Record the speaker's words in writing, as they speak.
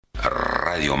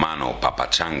Radio Mano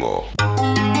Papachango.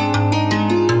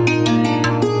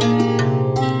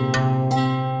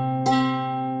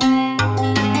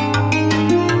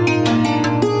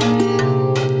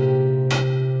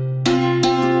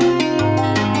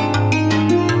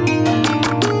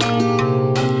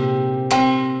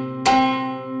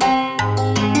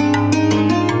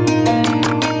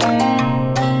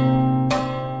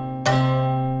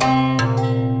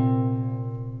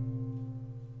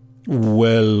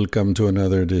 Welcome to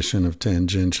another edition of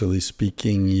Tangentially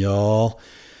Speaking, y'all.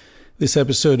 This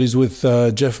episode is with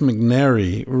Jeff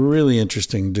McNairy, really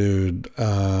interesting dude.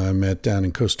 I met down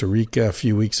in Costa Rica a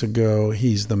few weeks ago.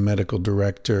 He's the medical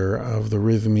director of the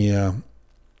Rhythmia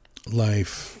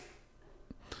Life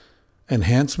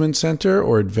Enhancement Center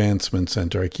or Advancement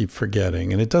Center. I keep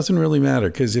forgetting. And it doesn't really matter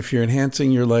because if you're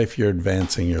enhancing your life, you're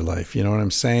advancing your life. You know what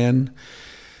I'm saying?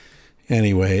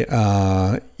 Anyway,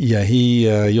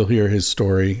 you'll hear his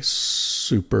story.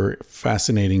 Super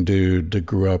fascinating dude.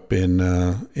 Grew up in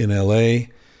LA,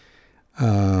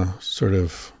 sort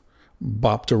of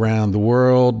bopped around the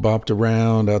world, bopped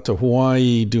around out to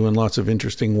Hawaii, doing lots of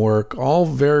interesting work, all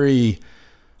very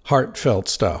heartfelt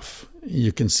stuff.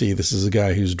 You can see this is a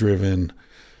guy who's driven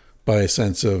by a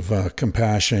sense of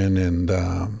compassion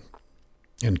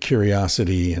and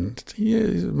curiosity, and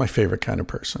he's my favorite kind of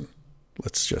person.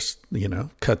 Let's just,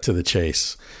 cut to the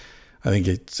chase. I think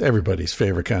it's everybody's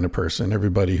favorite kind of person,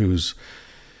 everybody who's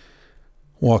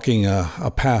walking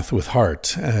a path with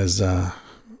heart, as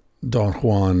Don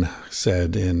Juan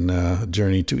said in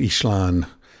Journey to Ixtlan. I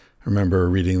remember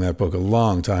reading that book a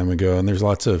long time ago, and there's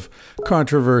lots of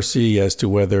controversy as to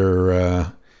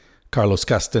whether Carlos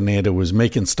Castaneda was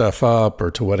making stuff up,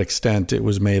 or to what extent it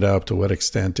was made up, to what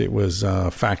extent it was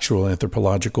factual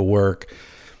anthropological work.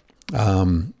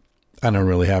 I don't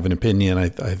really have an opinion. I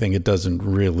think it doesn't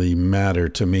really matter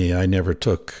to me. I never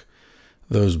took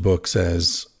those books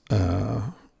as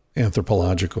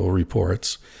anthropological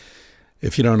reports.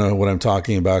 If you don't know what I'm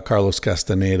talking about, Carlos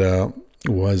Castaneda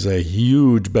was a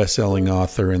huge best-selling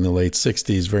author in the late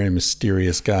 60s, very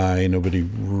mysterious guy. Nobody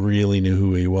really knew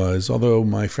who he was, although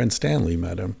my friend Stanley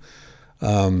met him.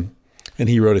 And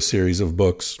he wrote a series of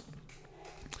books.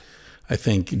 I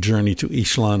think Journey to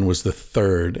Ixtlan was the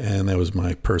third, and that was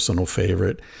my personal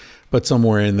favorite. But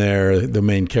somewhere in there, the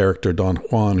main character, Don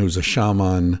Juan, who's a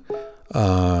shaman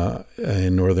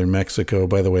in northern Mexico.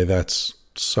 By the way,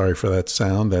 sorry for that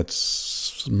sound.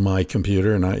 That's my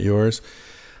computer, not yours.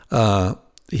 Don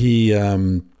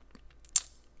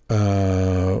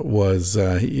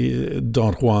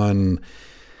Juan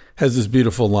has this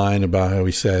beautiful line about how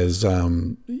he says,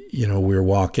 we're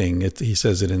walking. He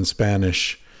says it in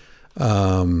Spanish.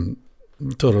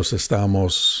 Todos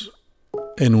estamos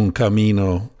en un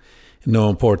camino, no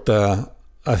importa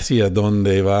hacia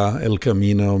dónde va el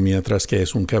camino, mientras que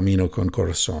es un camino con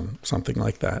corazón, something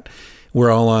like that.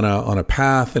 We're all on a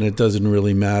path, and it doesn't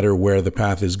really matter where the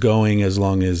path is going as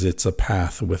long as it's a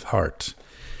path with heart.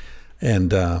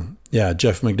 And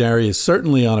Jeff McNairy is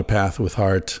certainly on a path with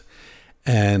heart,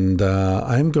 and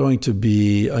I'm going to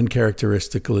be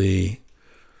uncharacteristically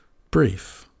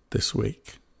brief this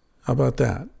week. How about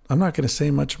that? I'm not going to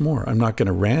say much more. I'm not going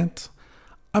to rant.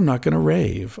 I'm not going to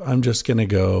rave. I'm just going to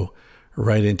go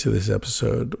right into this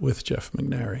episode with Jeff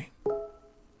McNairy. I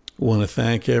want to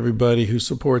thank everybody who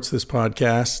supports this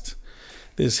podcast,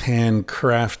 this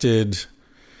handcrafted,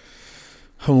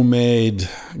 homemade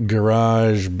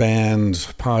garage band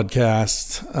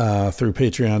podcast through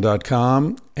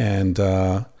patreon.com. And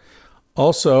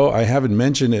also, I haven't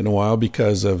mentioned it in a while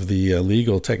because of the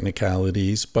legal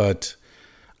technicalities, but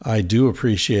I do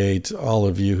appreciate all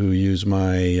of you who use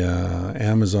my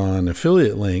Amazon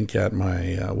affiliate link at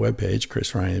my webpage,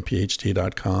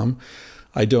 chrisryanphd.com.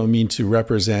 I don't mean to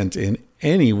represent in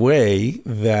any way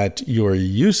that your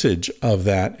usage of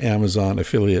that Amazon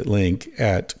affiliate link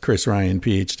at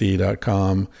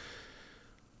chrisryanphd.com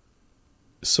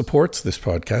supports this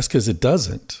podcast, because it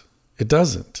doesn't. It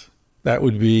doesn't. That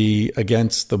would be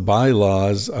against the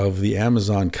bylaws of the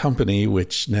Amazon company,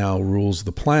 which now rules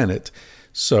the planet.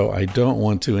 So I don't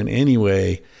want to in any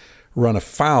way run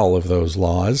afoul of those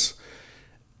laws.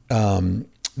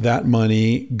 That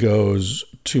money goes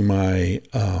to my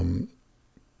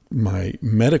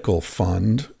medical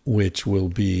fund, which will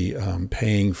be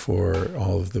paying for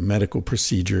all of the medical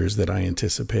procedures that I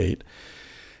anticipate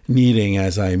needing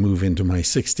as I move into my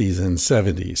 60s and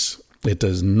 70s. It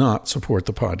does not support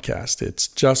the podcast. It's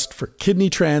just for kidney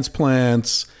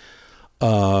transplants,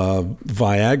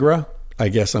 Viagra. I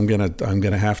guess I'm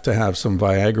gonna have to have some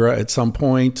Viagra at some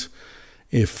point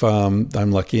if I'm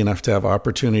lucky enough to have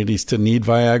opportunities to need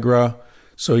Viagra.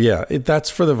 So yeah,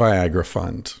 that's for the Viagra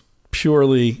fund.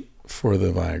 purely for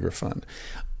the Viagra fund.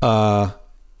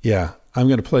 Yeah, I'm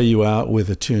going to play you out with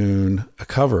a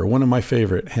cover, one of my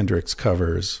favorite Hendrix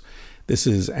covers. This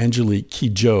is Angelique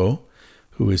Kidjo,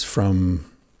 who is from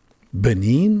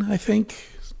Benin, I think,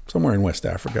 somewhere in West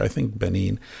Africa, I think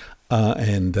Benin,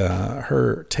 and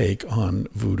her take on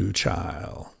Voodoo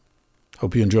Child.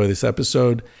 Hope you enjoy this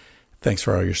episode. Thanks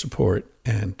for all your support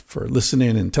and for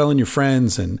listening and telling your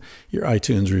friends and your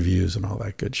iTunes reviews and all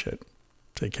that good shit.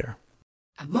 Take care.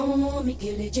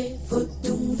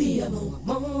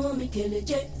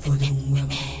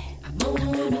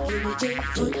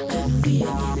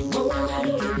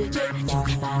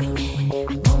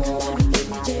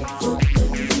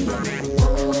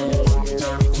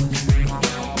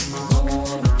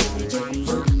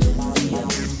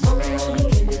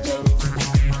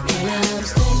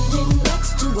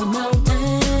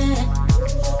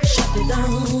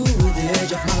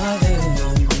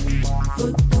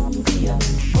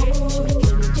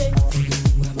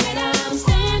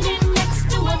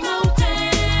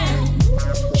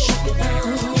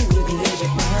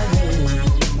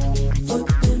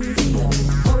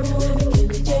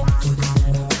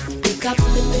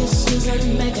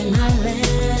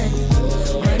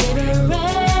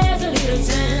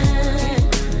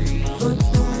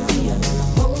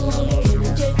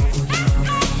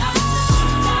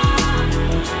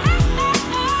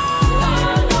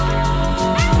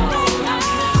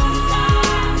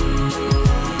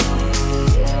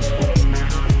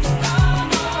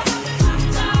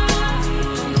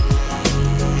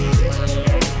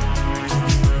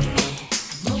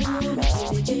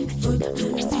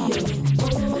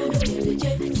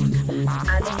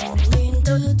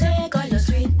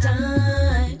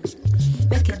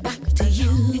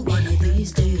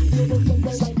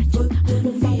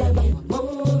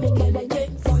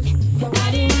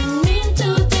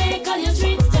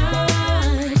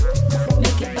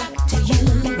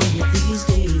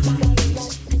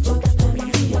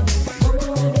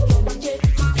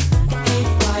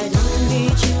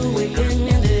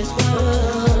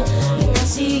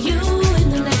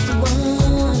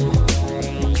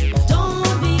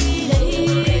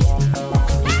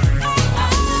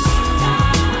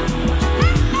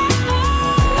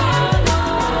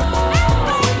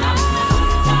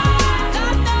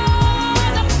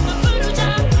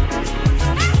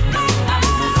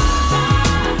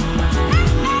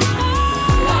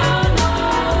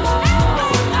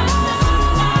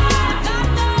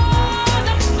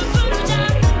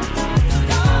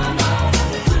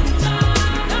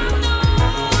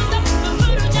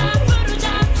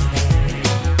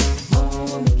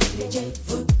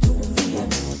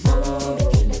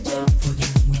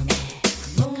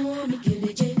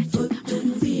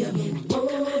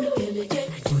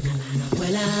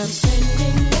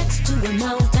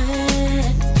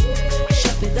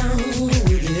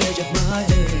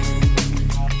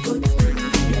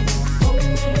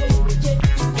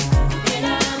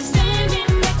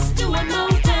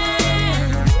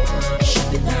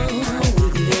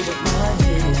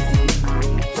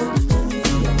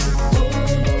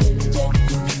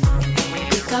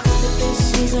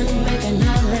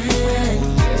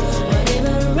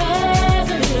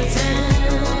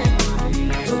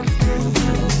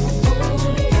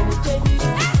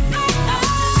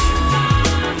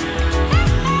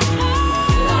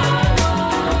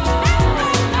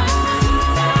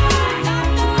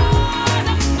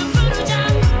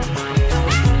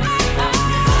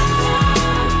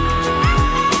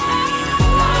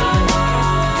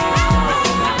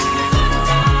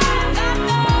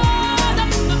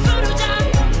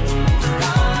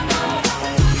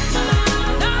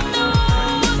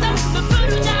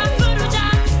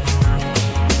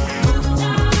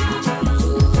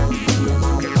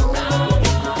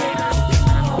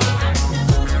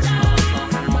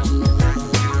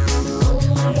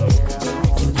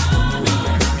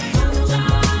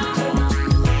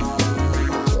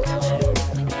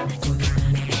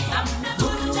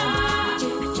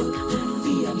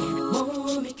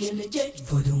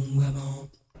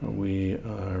 We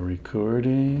are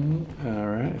recording. All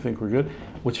right, I think we're good.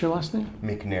 What's your last name?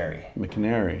 McNairy.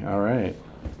 McNairy. All right,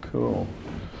 cool.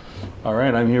 All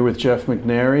right, I'm here with Jeff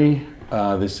McNairy.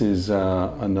 This is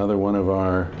another one of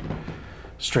our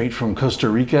Straight from Costa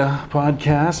Rica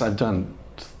podcasts. I've done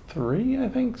 3, I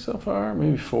think, so far,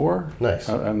 maybe 4. Nice.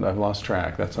 I've lost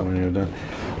track. That's how many I've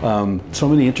done. So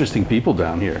many interesting people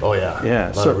down here. Oh, yeah.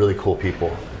 Yeah. A lot of really cool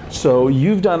people. So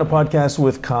you've done a podcast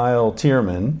with Kyle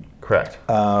Tierman. Correct.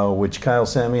 Which Kyle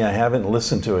sent me. I haven't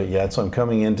listened to it yet, so I'm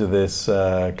coming into this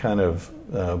kind of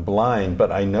blind, but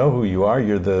I know who you are. Are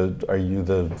you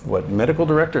the medical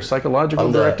director,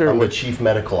 psychological director? I'm the chief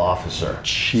medical officer.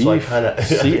 Chief so I kinda,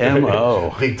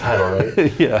 CMO. Big title,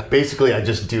 right? Yeah. Basically, I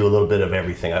just do a little bit of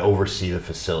everything. I oversee the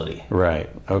facility. Right.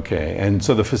 Okay. And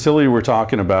so the facility we're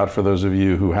talking about, for those of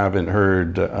you who haven't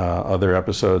heard other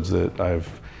episodes that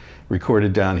I've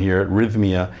recorded down here at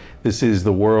Rhythmia, this is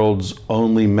the world's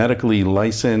only medically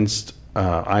licensed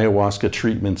ayahuasca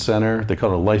treatment center. They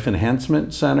call it a life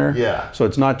enhancement center. Yeah. So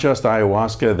it's not just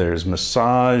ayahuasca. There's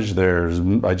massage.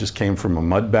 I just came from a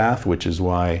mud bath, which is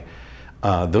why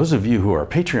those of you who are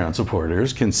Patreon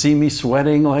supporters can see me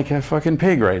sweating like a fucking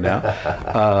pig right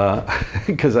now,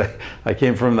 because I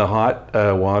came from the hot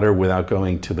water without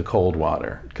going to the cold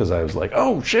water, because I was like,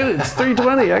 oh shit, it's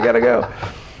 3:20, I gotta go.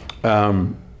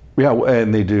 Yeah,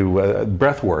 and they do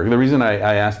breath work. The reason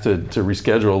I asked to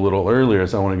reschedule a little earlier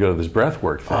is I want to go to this breath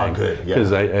work thing. Oh, good. Yeah.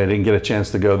 Because I didn't get a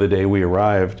chance to go the day we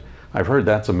arrived. I've heard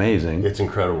that's amazing. It's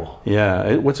incredible.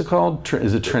 Yeah. What's it called?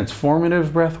 Is it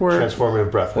transformative breath work? Transformative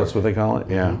breath work. That's what they call it?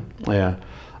 Yeah. Mm-hmm.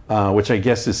 Yeah. Which I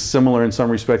guess is similar in some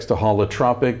respects to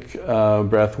holotropic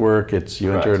breath work.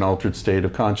 You enter an altered state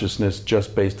of consciousness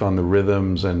just based on the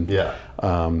rhythms and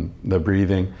the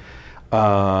breathing.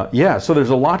 So there's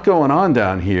a lot going on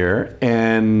down here,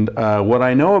 and what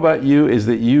I know about you is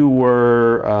that you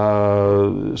were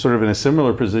sort of in a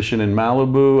similar position in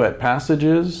Malibu at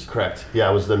Passages. Correct. Yeah,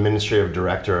 I was the administrative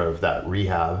director of that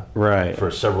rehab for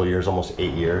several years, almost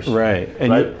 8 years. Right.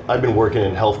 And I've been working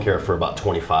in healthcare for about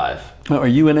 25. Are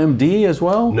you an MD as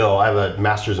well? No, I have a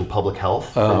master's in public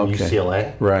health from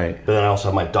UCLA. Right. But then I also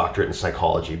have my doctorate in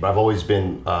psychology. But I've always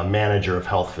been a manager of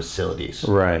health facilities.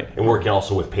 Right. And working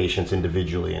also with patients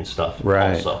individually and stuff.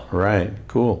 Right. Also. Right.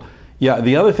 Cool. Yeah.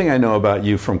 The other thing I know about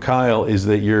you from Kyle is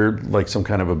that you're like some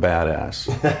kind of a badass.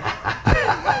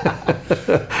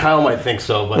 Kyle might think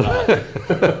so, but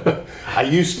I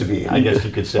used to be, I guess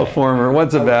you could say. A former,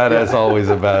 once a badass, always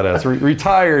a badass.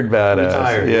 Retired badass.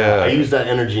 Retired, yeah. I use that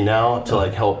energy now to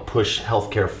like help push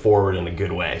healthcare forward in a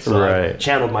good way. So I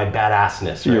channeled my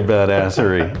badassness. Right? Your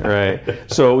badassery,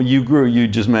 right. So you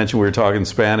just mentioned we were talking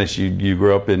Spanish. You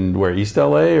grew up in where, East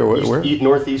LA or where?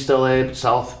 Northeast LA,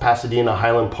 South Pasadena,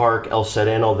 Highland Park, El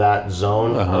Sereno, that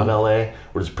zone of LA,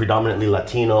 where it's predominantly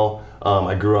Latino.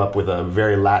 I grew up with a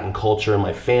very Latin culture in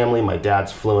my family. My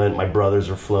dad's fluent, my brothers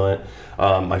are fluent.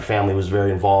 My family was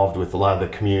very involved with a lot of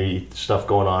the community stuff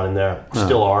going on in there,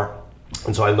 still are.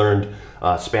 And so I learned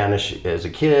Spanish as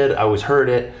a kid. I always heard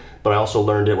it, but I also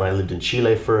learned it when I lived in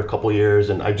Chile for a couple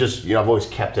years. And I just, I've always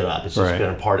kept it up. It's just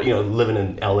been a part of, living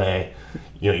in LA,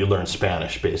 you learn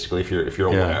Spanish basically if you're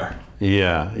aware.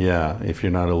 Yeah. If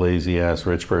you're not a lazy ass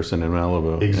rich person in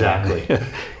Malibu. Exactly.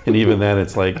 And even then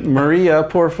it's like, Maria,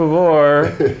 por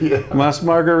favor, mas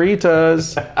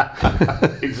margaritas.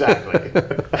 Exactly.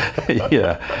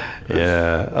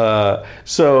 Yeah.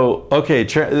 So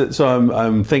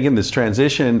I'm thinking this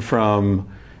transition from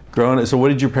growing. So what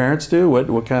did your parents do? What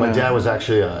kind of? My dad was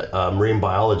actually a marine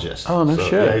biologist. Oh, no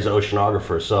shit. Yeah, he's an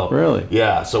oceanographer. So really?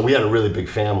 Yeah. So we had a really big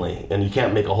family, and you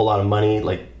can't make a whole lot of money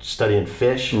like studying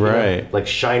fish. Right. Like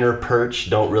shiner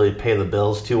perch don't really pay the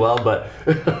bills too well. But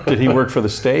did he work for the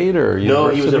state or university? No,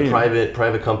 he was in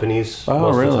private companies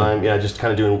most of the time. Yeah, just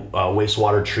kind of doing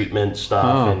wastewater treatment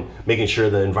stuff and making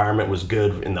sure the environment was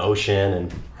good in the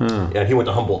ocean. And he went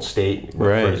to Humboldt State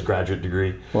for his graduate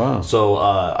degree. Wow. So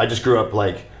I just grew up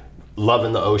like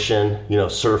loving the ocean,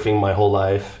 surfing my whole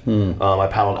life. I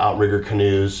paddled outrigger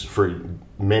canoes for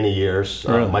many years.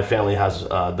 My family has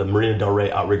the Marina Del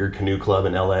Rey Outrigger Canoe Club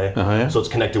in LA. So it's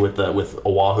connected with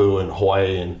Oahu and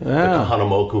Hawaii, and the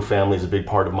Kahanamoku family is a big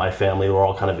part of my family. We're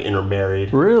all kind of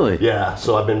intermarried. Really? Yeah.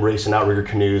 So I've been racing outrigger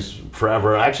canoes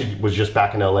forever. I actually was just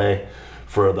back in LA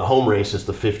for the home race. It's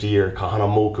the 50-year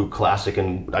Kahanamoku Classic,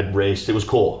 and I raced. It was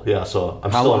cool. Yeah. So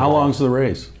I'm still involved. How long's the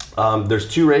race? There's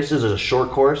 2 races. There's a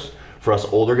short course for us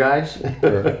older guys,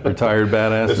 retired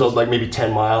badasses. So like maybe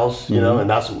 10 miles, and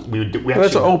that's we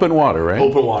that's open water, right?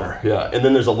 Open water, yeah. And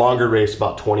then there's a longer race,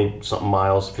 about 20 something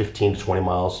miles, 15 to 20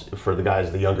 miles for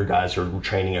the younger guys who are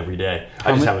training every day.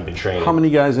 I just haven't been training. How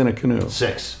many guys in a canoe?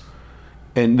 6.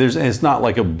 And it's not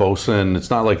like a bosun. It's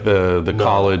not like the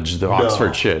college, the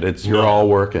Oxford shit. You're all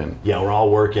working. Yeah, we're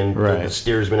all working. Right. The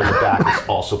steersman in the back is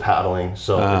also paddling.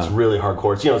 So it's really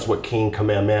hardcore. It's what King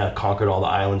Kamehameha conquered all the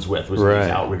islands with, was these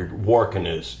outrigger war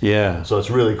canoes. Yeah. So it's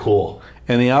really cool.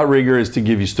 And the outrigger is to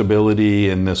give you stability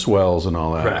in the swells and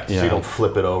all that. Correct. Yeah. So you don't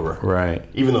flip it over. Right.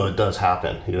 Even though it does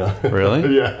happen,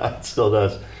 Really? Yeah, it still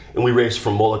does. And we race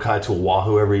from Molokai to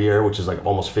Oahu every year, which is like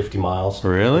almost 50 miles.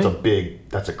 Really?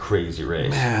 That's a crazy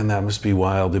race. Man, that must be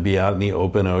wild to be out in the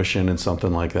open ocean and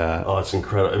something like that. Oh, it's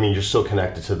incredible. I mean, you're so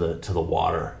connected to the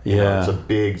water. Yeah. It's a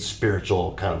big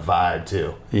spiritual kind of vibe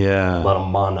too. Yeah. A lot of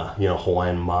mana,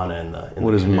 Hawaiian mana in the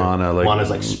What is mana? Like mana is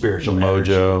like spiritual mojo.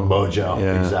 Energy. Mojo,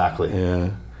 yeah. exactly. Yeah.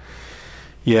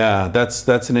 Yeah,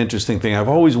 that's an interesting thing. I've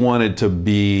always wanted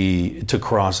to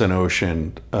cross an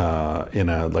ocean in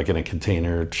a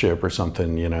container ship or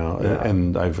something,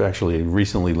 And I've actually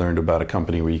recently learned about a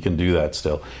company where you can do that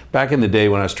still. Back in the day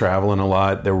when I was traveling a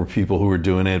lot, there were people who were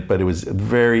doing it, but it was at the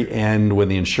very end when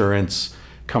the insurance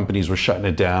companies were shutting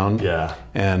it down. Yeah.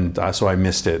 And so I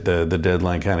missed it. The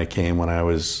deadline kind of came when I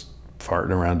was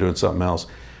farting around doing something else.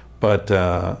 But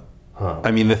I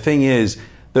mean, the thing is.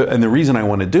 And the reason I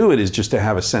want to do it is just to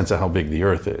have a sense of how big the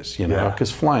Earth is,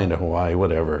 because flying to Hawaii,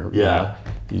 whatever,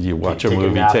 you watch a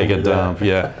movie, take a dump,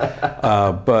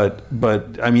 but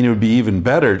I mean, it would be even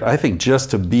better, I think,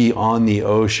 just to be on the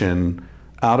ocean,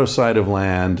 out of sight of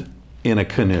land, in a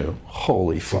canoe.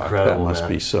 Holy fuck, that must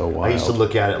be so wild. I used to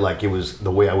look at it like it was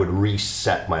the way I would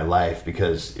reset my life,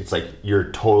 because it's like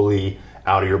you're totally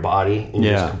out of your body and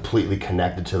you're just completely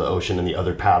connected to the ocean and the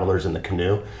other paddlers in the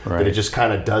canoe. Right. But it just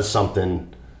kind of does something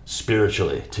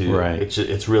spiritually too. Right.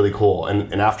 It's really cool.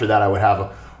 And after that I would have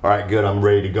all right, good, I'm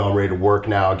ready to go, I'm ready to work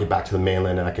now, I'll get back to the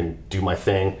mainland and I can do my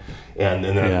thing. And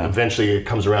then eventually it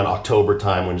comes around October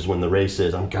time, when the race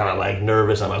is, I'm kind of like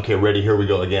nervous, I'm okay, ready, here we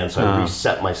go again. So I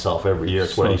reset myself every year.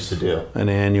 It's what I used to do. An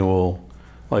annual,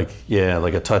 like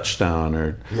a touchdown.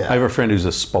 Or I have a friend who's a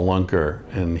spelunker,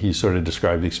 and he sort of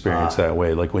described the experience that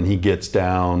way. Like when he gets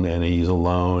down and he's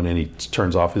alone and he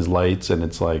turns off his lights and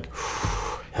it's like,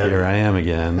 here I am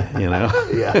again,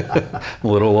 Yeah. a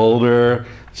little older,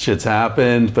 shit's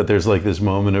happened, but there's like this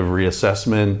moment of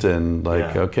reassessment and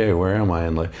like, okay, where am I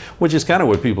in life? Which is kind of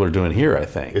what people are doing here, I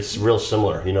think. It's real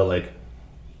similar, like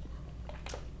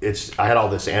I had all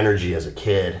this energy as a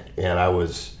kid, and I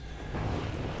was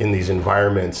in these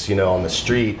environments, on the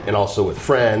street and also with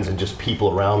friends and just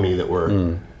people around me that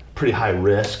were pretty high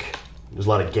risk. There's a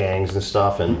lot of gangs and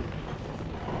stuff, and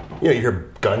you hear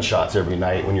gunshots every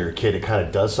night when you're a kid. It kind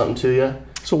of does something to you.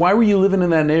 So why were you living in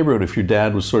that neighborhood if your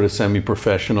dad was sort of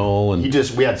semi-professional? And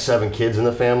we had 7 kids in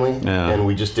the family, and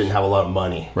we just didn't have a lot of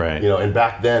money. Right. And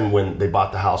back then when they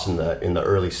bought the house in the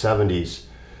early 70s,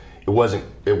 it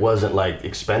wasn't like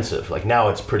expensive. Like now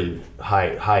it's pretty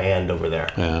high end over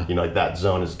there. Yeah. Like that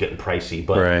zone is getting pricey,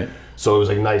 but right. So it was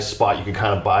like a nice spot. You could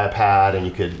kind of buy a pad and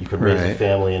you could raise a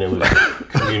family, and it was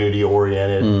community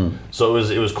oriented. So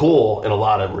it was cool in a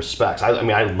lot of respects. I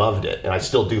mean, I loved it, and I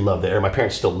still do love the area. My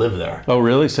parents still live there. Oh,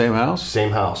 really? Same house?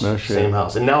 Same house. No shit. Same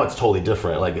house. And now it's totally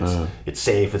different. Like it's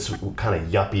safe. It's kind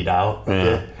of yuppied out.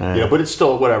 Yeah. But it's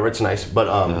still whatever. It's nice. But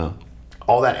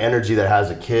all that energy that has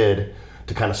a kid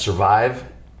to kind of survive,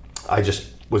 I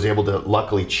just was able to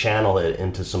luckily channel it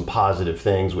into some positive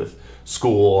things with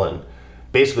school. And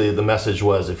basically the message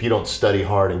was, if you don't study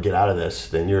hard and get out of this,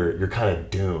 then you're kind of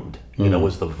doomed,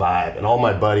 was the vibe. And all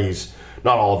my buddies,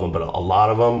 not all of them, but a lot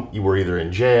of them, you were either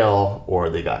in jail or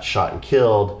they got shot and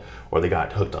killed or they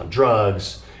got hooked on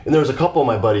drugs. And there was a couple of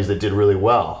my buddies that did really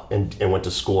well and went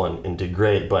to school and did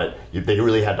great, but they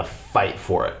really had to fight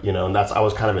for it, and I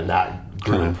was kind of in that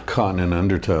group. Kind of caught in an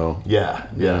undertow.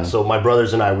 Yeah. So my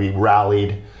brothers and I, we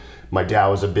rallied. My dad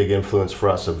was a big influence for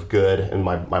us of good, and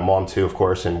my mom too, of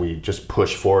course, and we just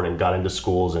pushed forward and got into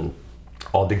schools and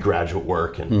all did graduate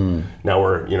work, and now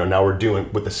we're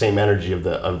doing with the same energy of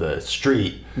the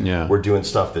street. Yeah. We're doing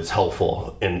stuff that's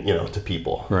helpful and to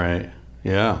people. Right.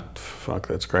 Yeah, fuck,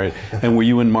 that's great. And were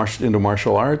you into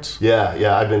martial arts?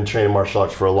 Yeah, I've been training martial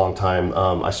arts for a long time.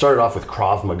 I started off with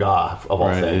Krav Maga, of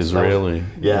all things. Israeli.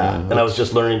 And I was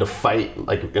just learning to fight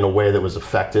like in a way that was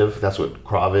effective. That's what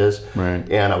Krav is. Right.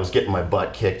 And I was getting my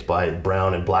butt kicked by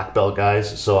brown and black belt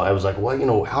guys. So I was like, well,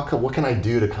 what can I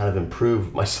do to kind of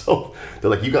improve myself?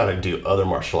 They're like, you got to do other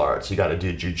martial arts. You got to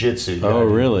do jiu-jitsu. You got to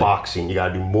do boxing. You got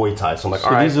to do Muay Thai. So I'm like,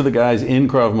 all right. These are the guys in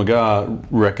Krav Maga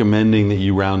recommending that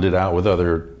you round it out with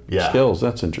other skills.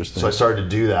 That's interesting. So I started to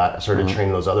do that. I started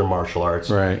training those other martial arts.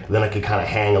 Right. Then I could kind of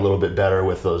hang a little bit better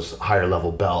with those higher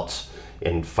level belts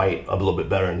and fight a little bit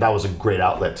better. And that was a great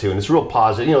outlet too. And it's real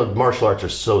positive. Martial arts are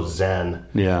so zen.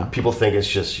 Yeah. People think it's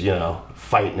just,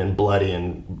 fighting and bloody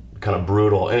and kind of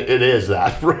brutal. And it is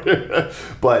that.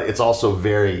 But it's also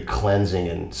very cleansing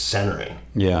and centering.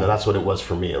 Yeah. That's what it was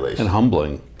for me, at least. And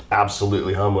humbling.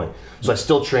 absolutely humbling. So I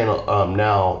still train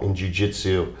now in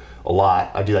jiu-jitsu a lot.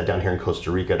 I do that down here in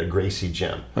Costa Rica at a Gracie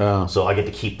gym. Oh. So I get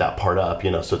to keep that part up,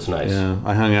 so it's nice. Yeah,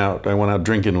 I went out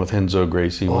drinking with Henzo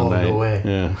Gracie one night. Oh, no way.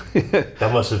 Yeah.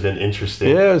 That must have been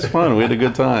interesting. Yeah, it was fun. We had a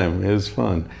good time. It was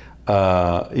fun.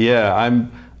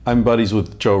 I'm buddies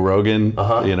with Joe Rogan.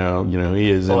 You know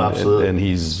he is, and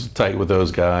he's tight with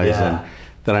those guys. Yeah. And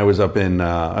then I was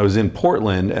I was in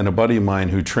Portland, and a buddy of mine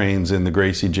who trains in the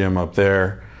Gracie gym up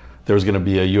there. There was going to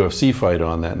be a UFC fight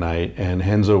on that night, and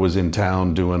Henzo was in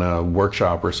town doing a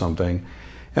workshop or something.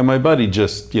 And my buddy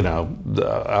just,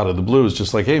 out of the blue was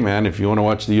just like, hey man, if you want to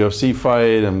watch the UFC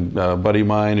fight, a buddy of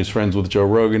mine who's friends with Joe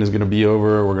Rogan is going to be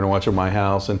over. We're going to watch at my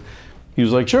house. And he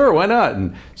was like, sure, why not?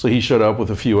 And so he showed up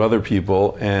with a few other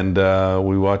people, and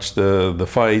we watched the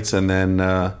fights, and then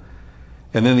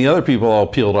the other people all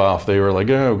peeled off. They were like,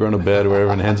 oh, we're going to bed or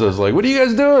whatever. And Henzo was like, what are you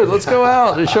guys doing? Let's go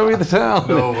out and show me the town.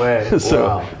 No way. So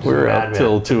wow. we were out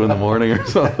till 2 a.m. or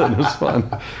something. It was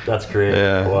fun. That's great.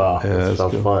 Yeah. Wow. That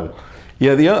sounds fun.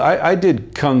 Yeah, I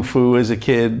did Kung Fu as a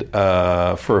kid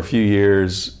for a few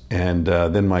years. And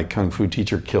then my Kung Fu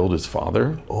teacher killed his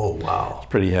father. Oh, wow. It's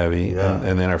pretty heavy. Yeah.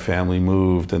 And then our family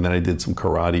moved. And then I did some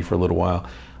karate for a little while.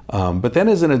 But then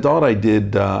as an adult, I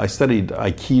studied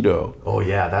Aikido. Oh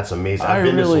yeah, that's amazing. I I've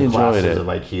been really to some enjoyed classes it. of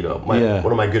Aikido.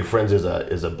 One of my good friends is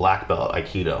a black belt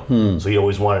Aikido. So he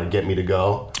always wanted to get me to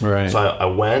go. Right. So I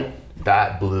went.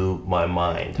 That blew my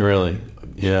mind. Really?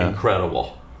 Yeah.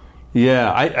 Incredible.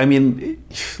 Yeah, I mean,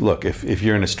 look, if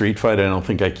you're in a street fight, I don't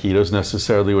think Aikido's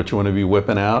necessarily what you want to be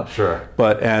whipping out. Sure.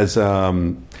 But as,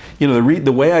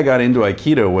 the way I got into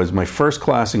Aikido was my first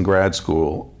class in grad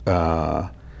school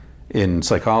in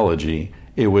psychology.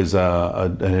 It was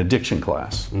an addiction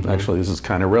class. Mm-hmm. Actually, this is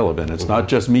kind of relevant. It's not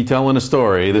just me telling a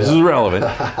story. This is relevant.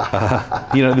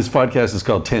 This podcast is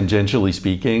called Tangentially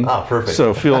Speaking. Oh, perfect.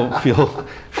 So feel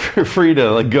free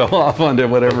to go off onto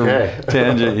whatever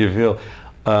tangent you feel.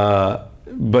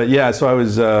 But yeah, so I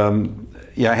was, I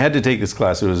had to take this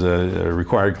class. It was a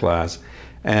required class.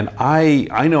 And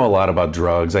I know a lot about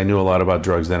drugs. I knew a lot about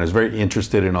drugs then. I was very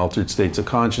interested in altered states of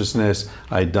consciousness.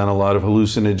 I'd done a lot of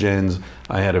hallucinogens.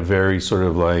 I had a very sort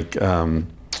of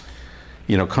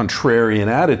contrarian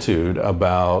attitude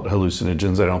about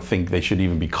hallucinogens. I don't think they should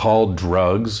even be called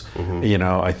drugs. Mm-hmm.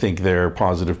 I think their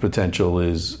positive potential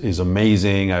is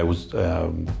amazing. I was...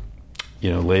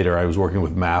 later I was working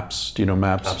with MAPS. Do you know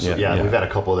MAPS? Absolutely. Yeah, we've had a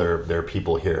couple of their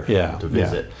people here to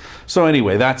visit. Yeah. So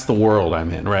anyway, that's the world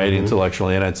I'm in, right? Mm-hmm.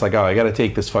 Intellectually. And it's like, I got to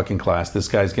take this fucking class. This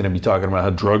guy's going to be talking about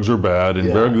how drugs are bad and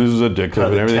this is addictive kind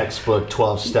of and everything. Textbook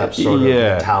 12-step sort of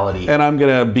mentality. And I'm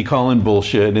going to be calling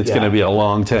bullshit, and it's going to be a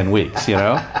long 10 weeks,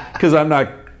 Because I'm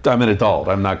an adult.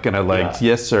 I'm not going to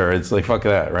yes, sir. It's like, fuck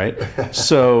that, right?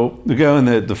 So we go in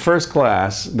the first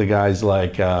class, the guy's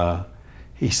like...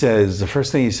 he says, the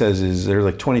first thing he says is, there are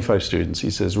like 25 students.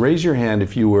 He says, raise your hand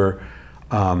if you were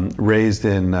raised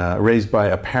by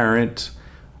a parent,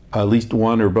 at least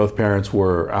one or both parents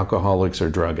were alcoholics or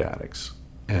drug addicts.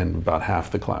 And about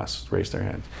half the class raised their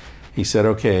hands. He said,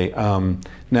 okay,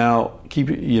 now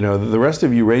the rest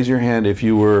of you raise your hand if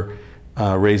you were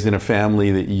raised in a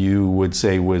family that you would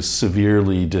say was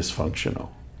severely dysfunctional.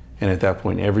 And at that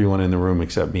point, everyone in the room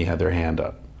except me had their hand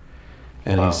up.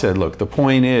 And he said, look, the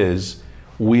point is,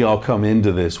 we all come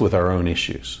into this with our own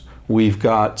issues. We've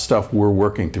got stuff we're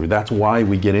working through. That's why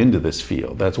we get into this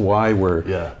field. That's why we're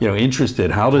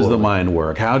interested. How does the mind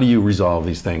work? How do you resolve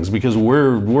these things? Because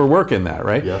we're working that,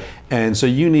 right? Yeah. And so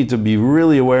you need to be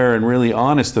really aware and really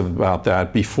honest about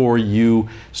that before you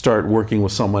start working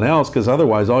with someone else, because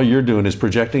otherwise all you're doing is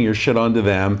projecting your shit onto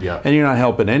them, and you're not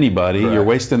helping anybody. Correct. You're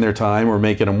wasting their time or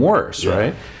making them worse,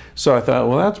 right? So I thought,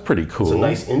 well, that's pretty cool. It's a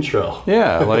nice intro.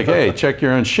 Yeah, like, hey, check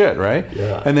your own shit, right?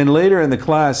 Yeah. And then later in the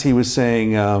class, he was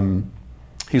saying,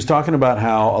 he was talking about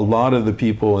how a lot of the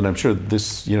people, and I'm sure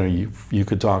this, you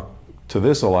could talk to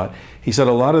this a lot. He said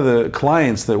a lot of the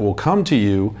clients that will come to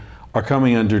you are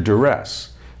coming under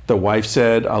duress. The wife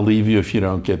said, I'll leave you if you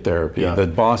don't get therapy. Yeah. The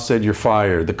boss said you're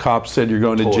fired. The cop said you're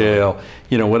going to jail,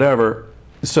 whatever.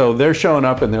 So they're showing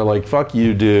up and they're like, fuck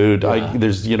you, dude. Yeah. They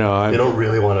don't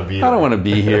really want to be here. I don't want to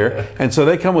be here. And so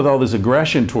they come with all this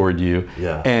aggression toward you.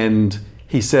 Yeah. And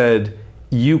he said,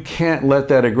 you can't let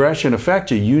that aggression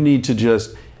affect you. You need to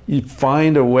just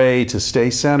find a way to stay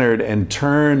centered and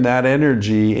turn that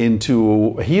energy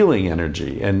into a healing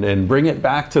energy and bring it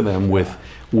back to them with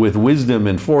wisdom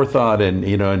and forethought and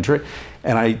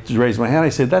I raised my hand. I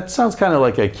said, that sounds kind of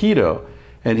like Aikido.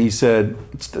 And he said,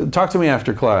 talk to me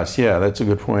after class. Yeah, that's a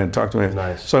good point. Talk to me.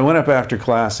 Nice. So I went up after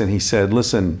class and he said,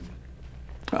 listen,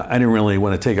 I didn't really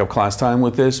want to take up class time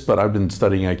with this, but I've been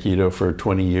studying Aikido for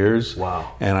 20 years.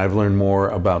 Wow. And I've learned more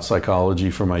about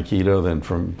psychology from Aikido than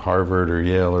from Harvard or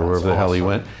Yale or wherever the hell he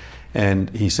went. And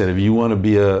he said, if you want to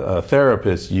be a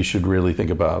therapist, you should really think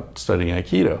about studying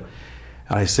Aikido.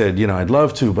 And I said, I'd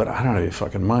love to, but I don't have any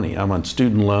fucking money. I'm on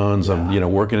student loans. Yeah.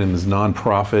 I'm, working in this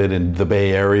nonprofit in the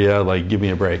Bay Area. Like, give me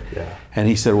a break. Yeah. And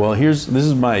he said, well, this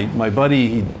is my buddy.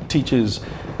 He teaches,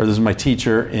 or this is my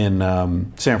teacher in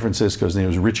San Francisco. His name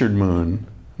was Richard Moon.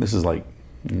 This is like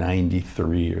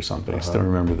 93 or something. I still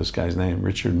remember this guy's name,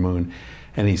 Richard Moon.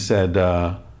 And he said,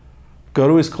 go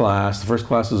to his class. The first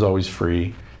class is always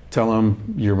free. Tell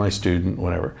him you're my student,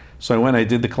 whatever. So I went, I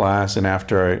did the class, and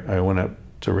after I went up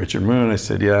to Richard Moon, I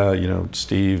said, yeah,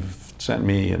 Steve sent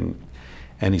me,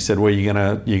 and he said, well, you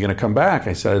gonna come back?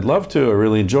 I said, I'd love to. I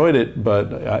really enjoyed it,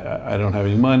 but I don't have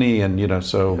any money, and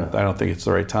so yeah. I don't think it's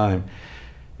the right time.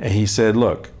 And he said,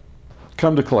 look,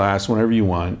 come to class whenever you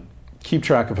want. Keep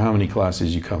track of how many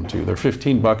classes you come to. They're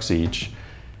 $15 each.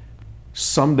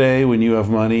 Someday when you have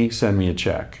money, send me a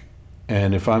check.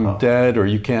 And if I'm dead or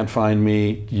you can't find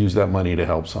me, use that money to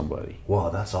help somebody. Wow,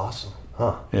 that's awesome.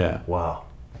 Huh. Yeah. Wow.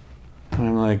 And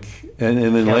I'm like, and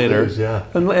then later, yeah.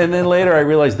 and then later I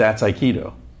realized that's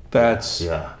Aikido.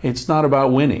 It's not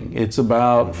about winning. It's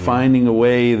about finding a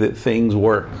way that things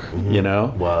work,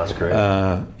 Wow, that's great.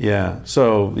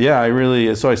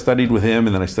 So I studied with him,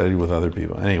 and then I studied with other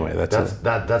people. Anyway,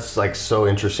 that's like so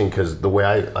interesting, because the way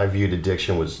I viewed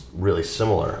addiction was really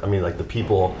similar. I mean, like the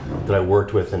people that I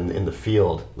worked with in the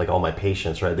field, like all my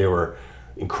patients, right? They were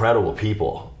incredible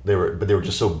people. They were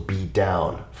just so beat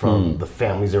down from the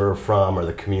families they were from, or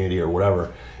the community, or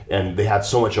whatever, and they had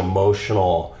so much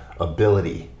emotional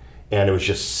ability. And it was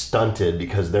just stunted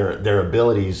because their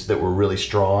abilities that were really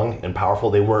strong and powerful,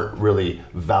 they weren't really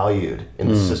valued in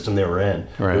the system they were in.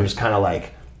 Right. They were just kind of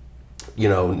like,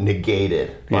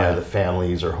 negated by the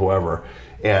families or whoever.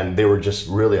 And they were just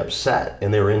really upset,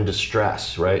 and they were in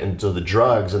distress, right? And so the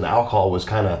drugs and the alcohol was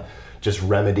kind of just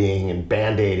remedying and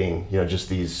band-aiding, just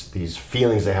these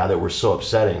feelings they had that were so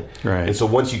upsetting. Right. And so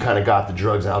once you kind of got the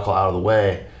drugs and alcohol out of the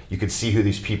way, you could see who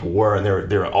these people were, and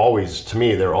they're always, to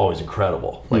me, they're always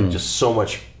incredible. Like just so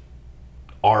much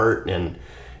art and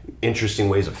interesting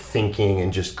ways of thinking,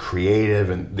 and just creative,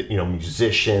 and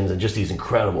musicians, and just these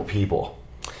incredible people.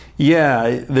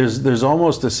 Yeah, there's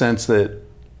almost a sense that,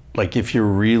 like, if you're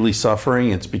really suffering,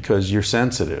 it's because you're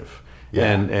sensitive.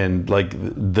 Yeah. And like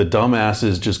the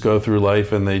dumbasses just go through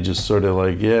life and they just sort of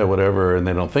like, yeah, whatever, and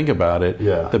they don't think about it.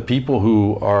 Yeah. The people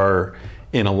who are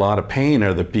in a lot of pain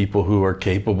are the people who are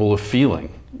capable of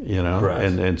feeling,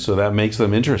 Correct. And so that makes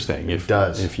them interesting. It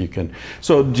does. If you can.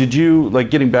 So did you, like,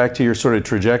 getting back to your sort of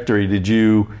trajectory,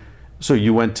 so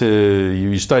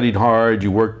you studied hard,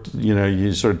 you worked,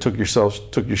 you sort of took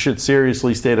your shit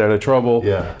seriously, stayed out of trouble.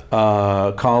 Yeah.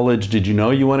 College, did you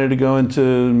know you wanted to go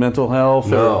into mental health?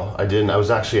 No, I didn't. I was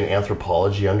actually an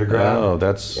anthropology undergrad. Oh,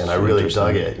 that's and I really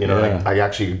dug it. I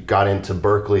actually got into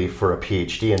Berkeley for a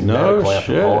PhD in medical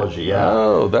anthropology. Yeah.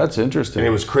 Oh, that's interesting. And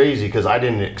it was crazy because I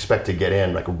didn't expect to get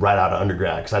in like right out of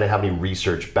undergrad, because I didn't have any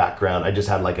research background. I just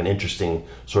had like an interesting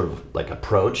sort of like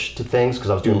approach to things,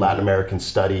 because I was doing Latin American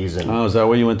studies. And oh, is that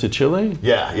why you went to Chile?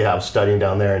 Yeah, I was studying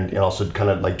down there, and also kind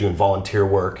of like doing volunteer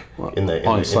work in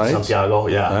Santiago.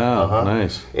 Yeah. Oh,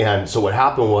 nice. And so what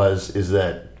happened is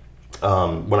that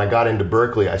when I got into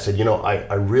Berkeley, I said,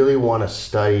 I really want to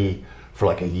study for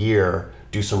like a year,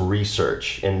 do some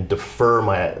research, and defer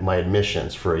my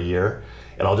admissions for a year,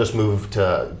 and I'll just move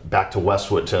back to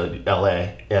Westwood, to LA,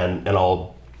 and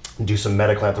I'll do some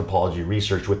medical anthropology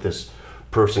research with this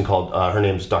person called, her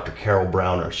name's Dr. Carol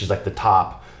Browner. She's like the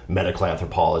top medical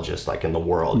anthropologist like in the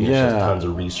world. She has tons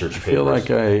of research papers. I feel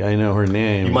like I know her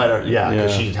name. You might have,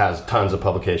 because she has tons of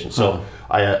publications. So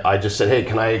I just said, hey,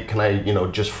 can I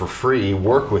just for free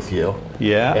work with you?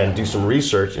 Yeah. And do some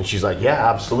research? And she's like, yeah,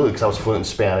 absolutely, because I was fluent in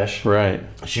Spanish. Right.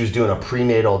 She was doing a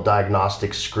prenatal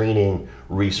diagnostic screening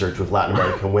research with Latin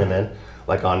American women,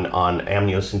 like on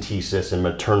amniocentesis and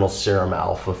maternal serum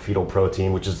alpha fetal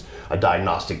protein, which is a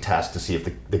diagnostic test to see if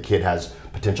the kid has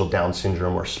potential Down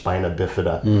syndrome or spina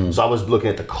bifida. So I was looking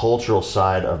at the cultural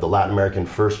side of the Latin American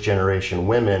first generation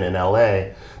women in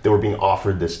LA that were being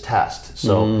offered this test.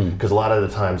 So, because a lot of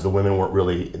the times the women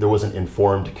there wasn't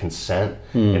informed consent,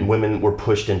 and women were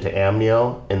pushed into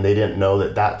amnio, and they didn't know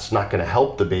that that's not going to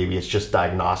help the baby, it's just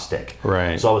diagnostic.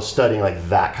 Right. So I was studying like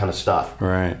that kind of stuff.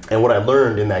 Right. And what I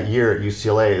learned in that year at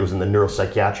UCLA, it was in the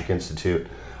Neuropsychiatric Institute,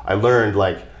 I learned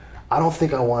like, I don't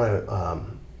think I want to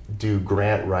do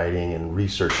grant writing and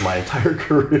research my entire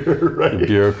career, right?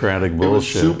 Bureaucratic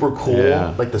bullshit. It was super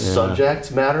cool, like the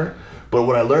subject matter, But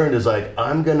what I learned is like,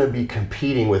 I'm going to be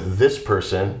competing with this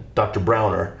person, Dr.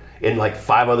 Browner, and like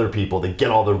 5 other people that get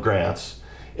all their grants.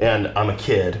 And I'm a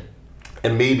kid.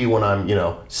 And maybe when I'm,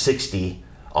 60,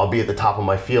 I'll be at the top of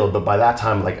my field. But by that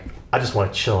time, like, I just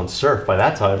want to chill and surf by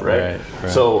that time, right?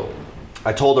 So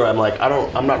I told her,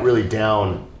 I'm not really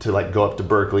down to like go up to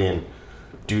Berkeley and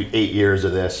do 8 years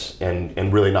of this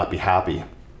and really not be happy.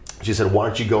 She said, why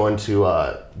don't you go into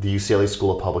the UCLA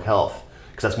School of Public Health?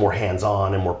 Because that's more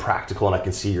hands-on and more practical, and I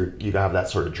can see you have that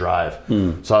sort of drive.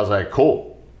 So I was like,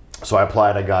 cool. So I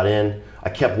applied, I got in. I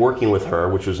kept working with her,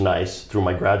 which was nice, through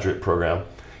my graduate program.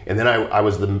 And then I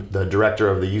was the director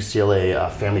of the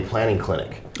UCLA Family Planning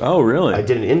Clinic. Oh, really? I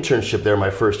did an internship there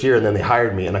my first year, and then they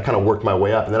hired me, and I kind of worked my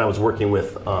way up. And then I was working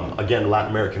with, again,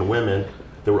 Latin American women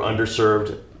that were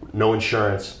underserved, no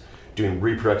insurance, doing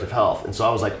reproductive health. And so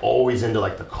I was like always into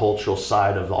like the cultural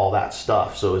side of all that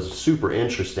stuff. So it was super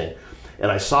interesting.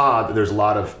 And I saw that there's a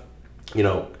lot of,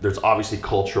 there's obviously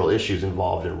cultural issues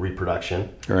involved in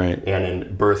reproduction, right, and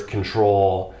in birth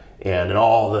control, and in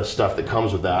all the stuff that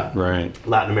comes with that. Right.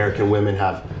 Latin American women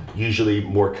have usually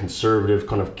more conservative,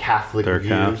 kind of Catholic views,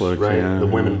 Catholics, right? Yeah, the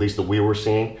women, at least that we were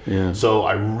seeing. Yeah. So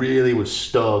I really was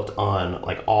stoked on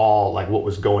like all like what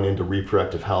was going into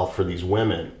reproductive health for these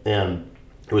women, and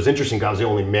it was interesting because I was the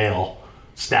only male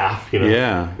staff,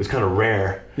 Yeah. It was kind of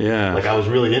rare. Yeah. Like I was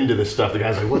really into this stuff. The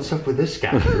guy's like, what's up with this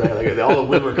guy? Right? Like all the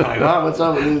women were kind of like, what's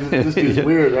up with this dude's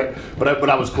weird, right? But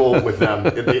I was cool with them.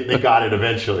 They got it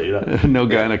eventually. No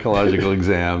gynecological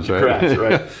exams, right? Correct,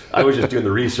 right. I was just doing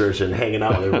the research and hanging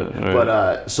out with them. Right.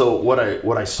 But so what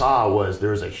I saw was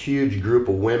there was a huge group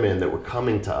of women that were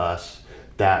coming to us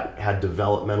that had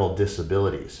developmental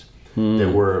disabilities.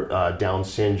 That were Down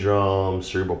syndrome,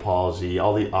 cerebral palsy,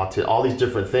 all these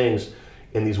different things.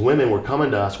 And these women were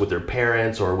coming to us with their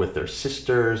parents or with their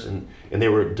sisters, and they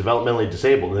were developmentally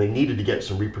disabled, and they needed to get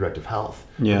some reproductive health.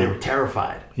 Yeah. And they were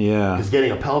terrified. Yeah. Because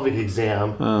getting a pelvic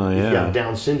exam, if you have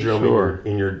Down syndrome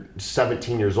and you're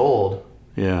 17 years old,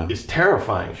 is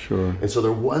terrifying. Sure. And so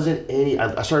there wasn't any,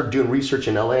 I started doing research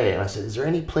in LA, and I said, is there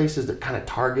any places that kind of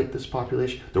target this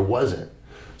population? There wasn't.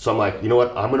 So I'm like, you know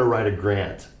what, I'm going to write a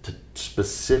grant to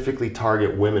specifically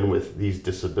target women with these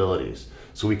disabilities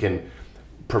so we can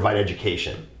provide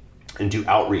education and do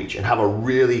outreach and have a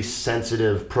really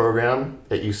sensitive program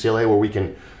at UCLA where we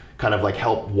can kind of like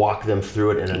help walk them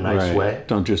through it in a nice way.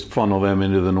 Don't just funnel them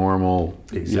into the normal,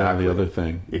 exactly. The other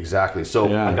thing. Exactly. So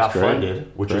I got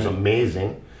funded, which was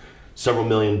amazing. Several $1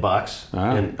 million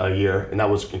in a year, and that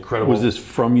was incredible. Was this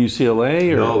from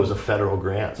UCLA? Or? No, it was a federal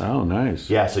grant. Oh, nice.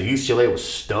 Yeah, so UCLA was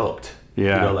stoked.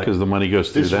 Yeah, because the money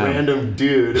goes through them. This random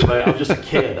dude, like, I was just a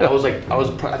kid. I think I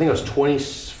was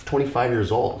 25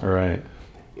 years old. All right.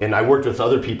 And I worked with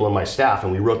other people in my staff,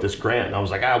 and we wrote this grant, and I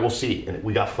was like, we'll see, and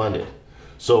we got funded.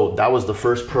 So that was the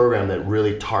first program that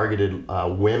really targeted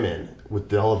women with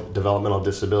developmental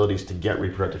disabilities to get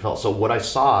reproductive health. So what I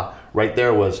saw right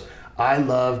there was, I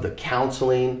love the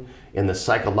counseling and the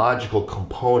psychological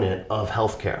component of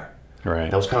healthcare. Right.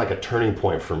 That was kind of like a turning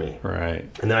point for me. Right.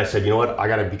 And then I said, you know what? I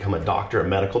got to become a doctor, a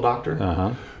medical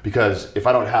doctor. Because if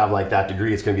I don't have like that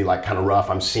degree, it's going to be like kind of rough.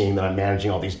 I'm seeing that I'm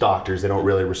managing all these doctors. They don't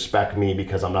really respect me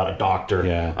because I'm not a doctor.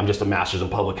 Yeah. I'm just a master's in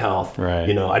public health. Right.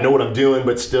 I know what I'm doing,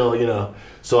 but still,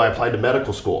 So I applied to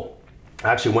medical school. I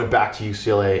actually went back to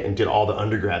UCLA and did all the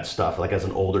undergrad stuff, like as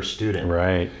an older student.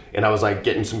 Right. And I was like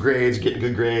getting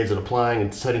good grades and applying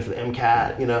and studying for the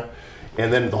MCAT,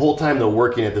 And then the whole time though,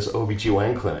 working at this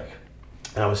OBGYN clinic.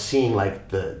 And I was seeing like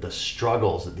the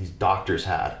struggles that these doctors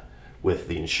had with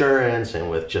the insurance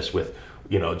and with just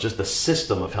the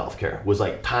system of healthcare was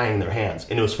like tying their hands.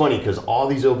 And it was funny because all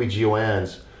these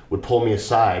OBGYNs would pull me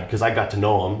aside because I got to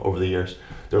know them over the years.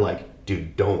 They're like,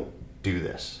 dude, don't do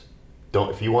this.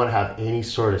 If you want to have any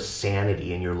sort of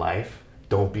sanity in your life,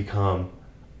 don't become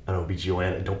an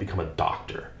OBGYN and don't become a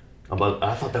doctor.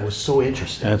 I thought that was so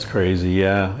interesting. That's crazy,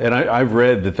 yeah. And I've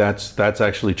read that's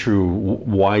actually true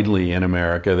widely in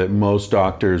America, that most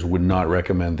doctors would not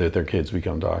recommend that their kids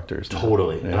become doctors.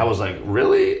 Totally. Yeah. And I was like,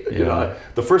 really?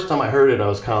 The first time I heard it, I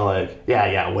was kind of like,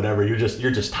 yeah, whatever. You're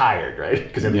just tired, right?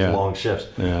 Because of these long shifts.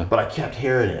 Yeah. But I kept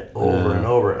hearing it over and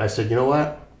over. And I said, you know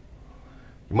what?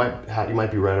 You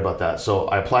might be right about that. So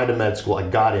I applied to med school. I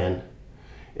got in,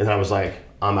 and then I was like,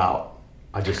 I'm out.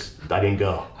 I didn't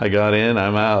go. I got in,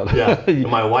 I'm out. Yeah. And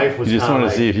my wife was you just want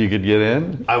to see if you could get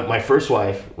in? My first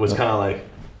wife was kind of like,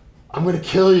 I'm going to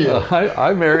kill you.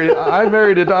 I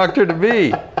married a doctor to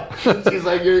be. She's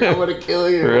like, I'm going to kill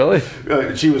you. Really?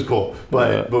 She was cool.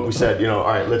 But we said, all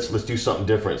right, let's do something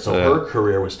different. So her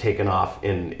career was taken off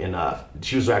in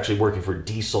she was actually working for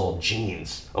Diesel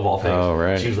Jeans, of all things. Oh,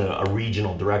 right. She was a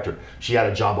regional director. She had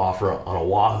a job offer on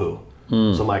Oahu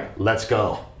So I'm like, let's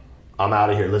go. I'm out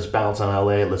of here. Let's bounce on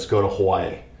LA. Let's go to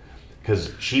Hawaii.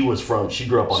 Because she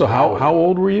grew up on So how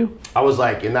old were you? I was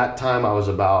like, in that time, I was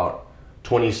about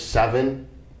 27,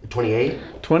 28.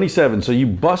 27. So you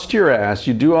bust your ass.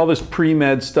 You do all this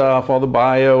pre-med stuff, all the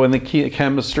bio and the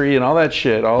chemistry and all that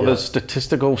shit, all the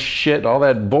statistical shit, all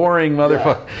that boring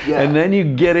motherfucker. Yeah. And then you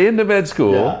get into med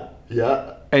school.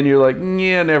 Yeah. And you're like,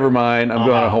 yeah, never mind. I'm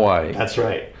going to Hawaii. That's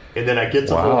right. And then I get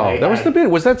to Hawaii. That was the bit.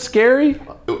 Was that scary?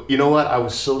 You know what? I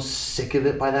was so sick of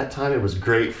it by that time. It was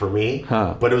great for me,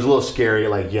 but it was a little scary.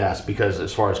 Like, yes, because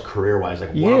as far as career-wise, like,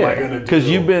 what am I gonna do? Because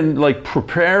you've been like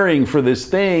preparing for this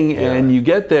thing, and you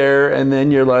get there, and then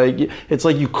you're like, it's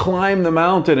like you climb the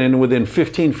mountain, and within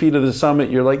 15 feet of the summit,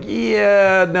 you're like,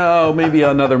 yeah, no, maybe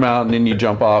another mountain, and you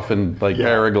jump off and like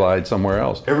paraglide somewhere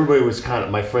else. Everybody was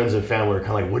my friends and family were kind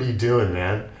of like, what are you doing,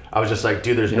 man? I was just like,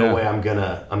 dude, there's no way I'm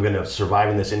gonna survive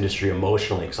in this industry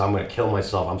emotionally, because I'm gonna kill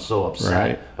myself. I'm so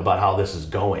upset about how this is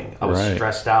going. I was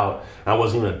stressed out. And I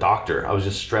wasn't even a doctor. I was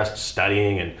just stressed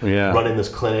studying and running this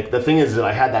clinic. The thing is that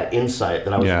I had that insight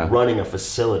that I was running a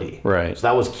facility. Right. So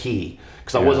that was key,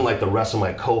 because I wasn't like the rest of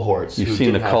my cohorts. You've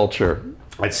seen the culture.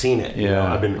 I'd seen it. You know,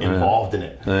 I've been involved in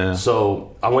it. Yeah.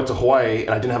 So I went to Hawaii,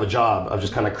 and I didn't have a job. I was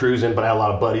just kind of cruising, but I had a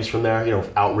lot of buddies from there, you know,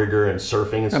 outrigger and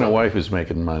surfing and stuff. And a wife who's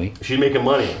making money. She's making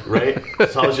money, right?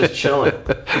 So I was just chilling.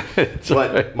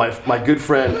 But my good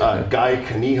friend, Guy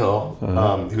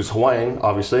Kaniho, who's Hawaiian,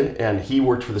 obviously, and he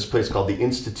worked for this place called the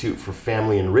Institute for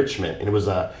Family Enrichment. And it was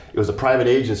a private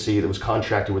agency that was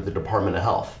contracted with the Department of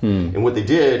Health. And what they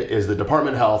did is the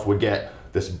Department of Health would get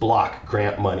this block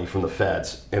grant money from the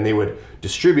feds, and they would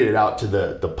distribute it out to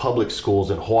the public schools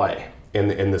in Hawaii.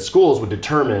 And the schools would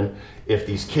determine if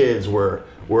these kids were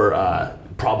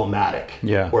problematic,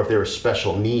 or if they were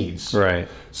special needs. Right.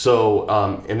 So,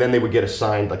 and then they would get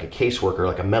assigned like a caseworker,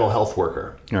 like a mental health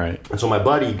worker. Right. And so my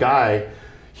buddy Guy,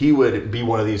 he would be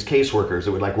one of these caseworkers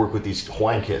that would like work with these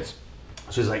Hawaiian kids.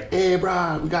 So he's like, hey,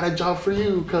 bro, we got a job for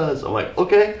you, cuz. I'm like,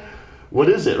 okay. What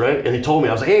is it, right? And he told me,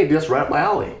 I was like, hey, dude, that's right up my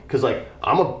alley. Because, like,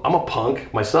 I'm a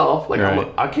punk myself. Like,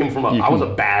 I came from I was a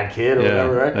bad kid or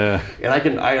whatever, right? Yeah.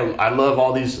 And I love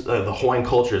all these, the Hawaiian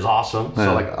culture is awesome.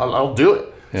 So, like, I'll do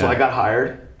it. Yeah. So I got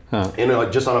hired.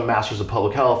 And just on a master's of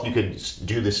public health, you could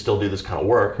still do this kind of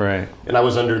work. Right. And I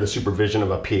was under the supervision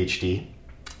of a PhD.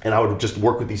 And I would just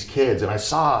work with these kids. And I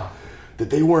saw that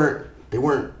they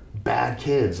weren't bad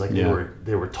kids. Like,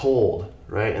 they were told.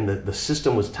 Right, and the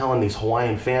system was telling these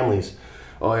Hawaiian families,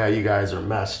 oh yeah, you guys are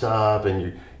messed up,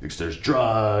 and there's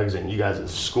drugs, and you guys at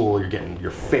school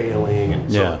you're failing, and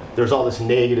so there's all this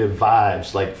negative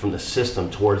vibes like from the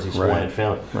system towards these Hawaiian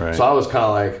families. Right. So I was kind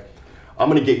of like, I'm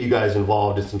gonna get you guys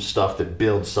involved in some stuff that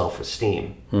builds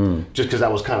self-esteem, just because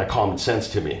that was kind of common sense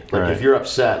to me. Like if you're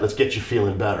upset, let's get you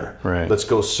feeling better. Right. Let's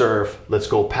go surf. Let's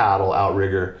go paddle,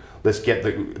 outrigger. Let's get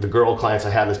the girl clients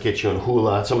I had, let's get you in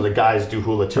hula. Some of the guys do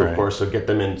hula too, of course, so get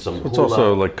them in some hula. It's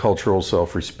also like cultural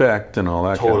self-respect and all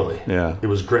that. Totally. Yeah. It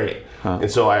was great.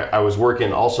 And so I was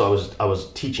working, also I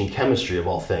was teaching chemistry of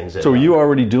all things. So were you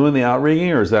already doing the outrigging,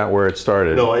 or is that where it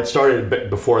started? No, it started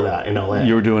before that in LA.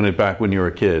 You were doing it back when you were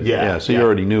a kid. Yeah. So you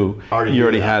already knew, you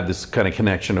already had this kind of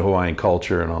connection to Hawaiian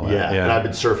culture and all that. Yeah. And I've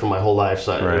been surfing my whole life,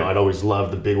 so I'd always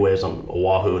loved the big waves on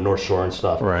Oahu and North Shore and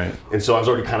stuff. Right. And so I was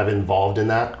already kind of involved in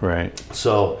that. Right.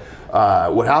 So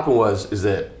what happened is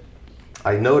that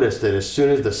I noticed that as soon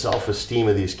as the self-esteem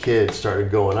of these kids started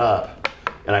going up,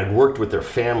 and I'd worked with their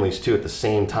families too at the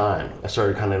same time, I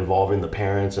started kind of involving the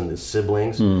parents and the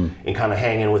siblings and kind of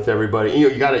hanging with everybody.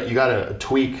 You gotta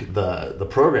tweak the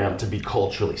program to be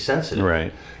culturally sensitive.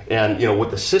 Right. And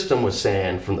what the system was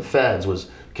saying from the feds was,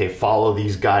 okay, follow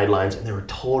these guidelines, and they were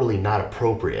totally not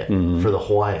appropriate for the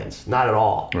Hawaiians, not at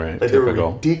all. Right. Like, they were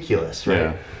ridiculous, right?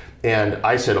 Yeah. And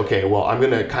I said, okay, well, I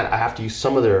have to use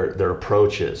some of their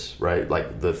approaches, right?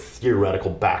 Like the theoretical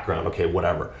background, okay,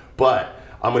 whatever. But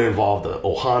I'm going to involve the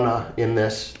ohana in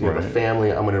this, the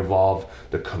family. I'm going to involve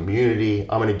the community.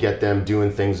 I'm going to get them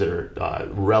doing things that are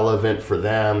relevant for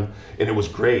them. And it was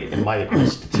great. And my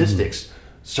statistics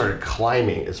started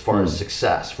climbing as far as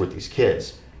success with these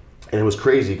kids. And it was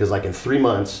crazy because like in 3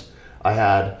 months, I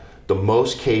had the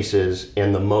most cases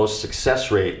and the most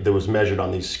success rate that was measured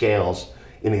on these scales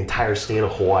in the entire state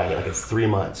of Hawaii, like in 3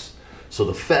 months. So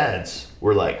the feds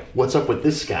were like, what's up with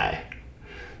this guy?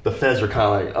 The feds were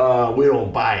kind of like, we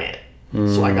don't buy it.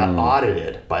 So I got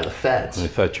audited by the feds. They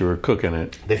thought you were cooking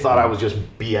it. They thought I was just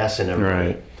BSing everybody.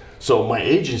 Right. So my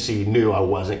agency knew I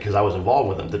wasn't, because I was involved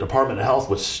with them. The Department of Health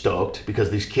was stoked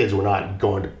because these kids were not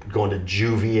going to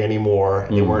juvie anymore.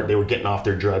 They were getting off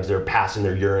their drugs. They were passing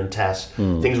their urine tests.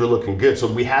 Things were looking good. So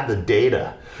we had the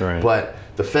data. Right. But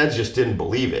the feds just didn't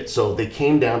believe it. So they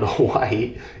came down to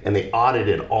Hawaii and they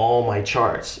audited all my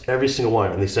charts, every single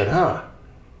one. And they said,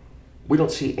 we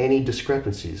don't see any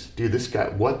discrepancies. Dude, this guy,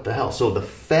 what the hell? So the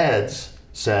feds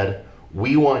said,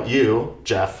 we want you,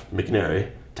 Jeff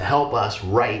McNairy, to help us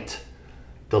write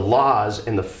the laws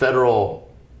and the federal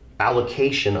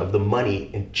allocation of the money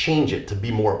and change it to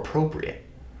be more appropriate.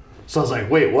 So I was like,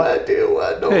 wait, what, dude?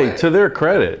 What? No way. To their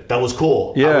credit. That was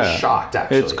cool. Yeah. I was shocked,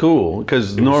 actually. It's cool,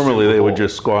 because normally they would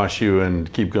just squash you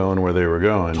and keep going where they were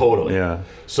going. Totally. Yeah.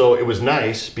 So it was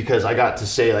nice because I got to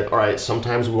say, like, all right,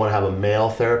 sometimes we want to have a male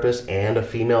therapist and a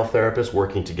female therapist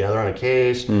working together on a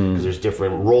case because there's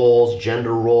different roles,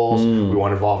 gender roles. We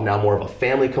want to involve now more of a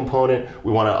family component.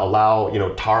 We want to allow,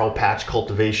 taro patch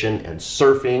cultivation and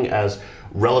surfing as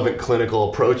relevant clinical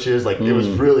approaches. Like, it was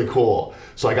really cool.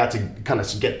 So I got to kind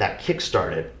of get that kick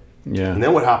started. Yeah. And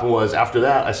then what happened was, after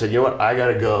that, I said, you know what, I got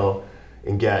to go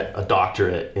and get a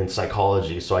doctorate in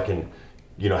psychology so I can,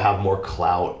 have more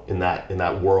clout in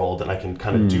that world, and I can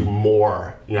kind of do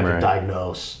more, I can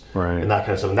diagnose and that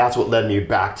kind of stuff. And that's what led me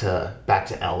back to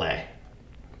LA.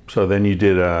 So then you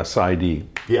did a PsyD.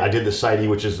 Yeah, I did the PsyD,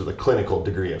 which is the clinical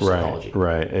degree of psychology.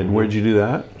 Right. And where'd you do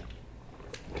that?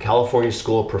 California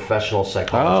School of Professional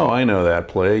Psychology. Oh, I know that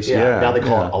place. Yeah. Now they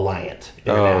call it Alliant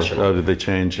International. Oh, did they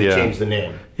change? They changed the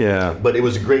name. Yeah. But it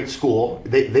was a great school.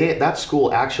 That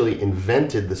school actually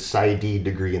invented the PsyD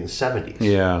degree in the 70s.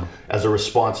 Yeah. As a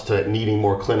response to needing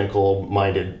more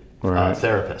clinical-minded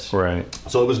therapists. Right.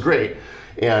 So it was great.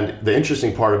 And the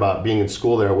interesting part about being in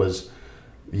school there was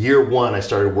year one, I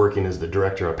started working as the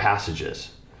director of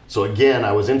Passages. So again,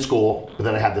 I was in school, but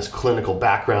then I had this clinical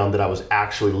background that I was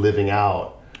actually living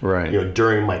out. Right.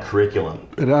 During my curriculum.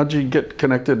 And how'd you get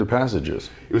connected to Passages?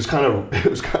 It was kind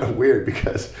of weird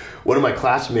because one of my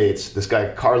classmates, this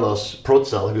guy Carlos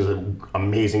Protzel, who's an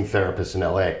amazing therapist in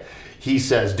LA, he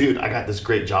says, dude, I got this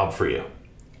great job for you.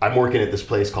 I'm working at this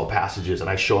place called Passages, and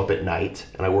I show up at night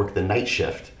and I work the night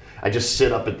shift. I just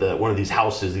sit up at one of these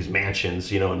houses, these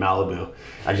mansions, in Malibu.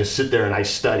 I just sit there and I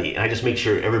study, and I just make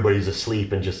sure everybody's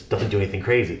asleep and just doesn't do anything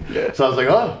crazy. Yeah. So I was like,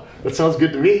 oh, that sounds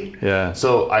good to me. Yeah.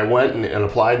 So I went and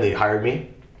applied. They hired me,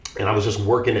 and I was just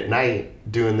working at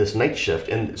night doing this night shift.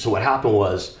 And so what happened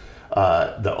was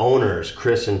the owners,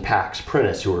 Chris and Pax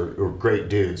Prentice, who are great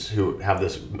dudes who have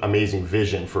this amazing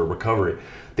vision for recovery,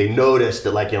 they noticed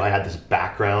that, I had this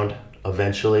background.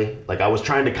 Eventually, I was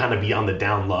trying to kind of be on the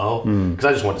down low because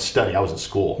I just wanted to study. I was in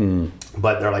school,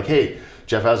 but they're like, "Hey,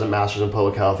 Jeff has a master's in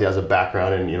public health. He has a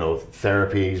background in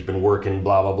therapy. He's been working,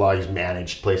 blah blah blah. He's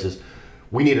managed places.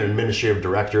 We need an administrative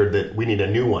director. We need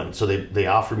a new one." So they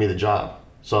offered me the job.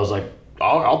 So I was like,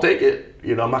 "I'll take it.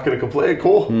 I'm not going to complain.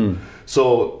 Cool."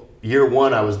 So year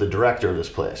one, I was the director of this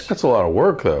place. That's a lot of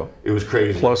work, though. It was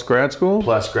crazy. Plus grad school?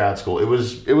 Plus grad school. It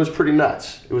was pretty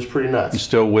nuts. It was pretty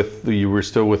nuts. You were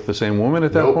still with the same woman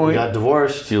at that Nope, point? we got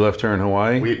divorced. You left her in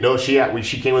Hawaii?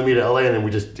 She came with me to LA, and then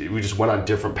we just went on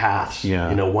different paths.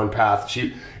 Yeah. One path.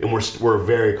 We're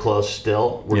very close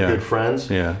still. We're good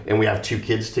friends. Yeah. And we have 2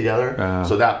 kids together.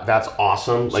 So that's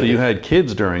awesome. So you had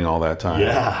kids during all that time?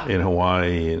 Yeah. In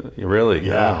Hawaii? Really?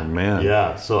 Yeah. Oh, man.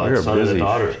 Yeah. So I had a son and a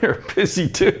daughter. You're busy,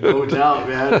 too. No doubt,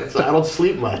 man. I don't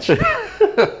sleep much.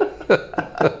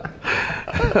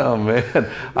 Oh,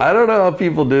 man. I don't know how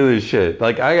people do this shit.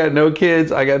 I got no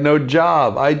kids. I got no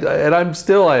job. I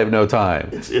have no time.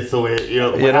 It's the way,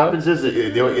 what happens is,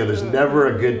 there's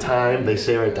never a good time, they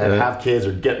say, right, to have kids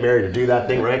or get married or do that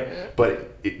thing, right? But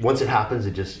once it happens,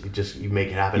 you make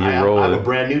it happen. I have a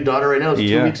brand new daughter right now. It's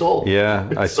 2 weeks old. Yeah,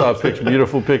 I saw a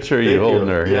beautiful picture of you holding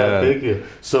her. Yeah, thank you.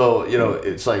 So,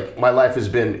 it's my life has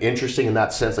been interesting in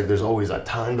that sense. There's always a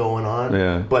ton going on.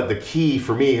 Yeah. But the key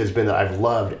for me has been that I've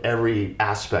loved every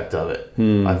aspect of it.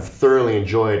 I've thoroughly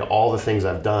enjoyed all the things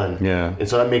I've done. Yeah. And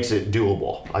so that makes it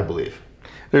doable, I believe.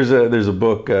 There's a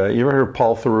book. You ever heard of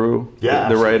Paul Theroux,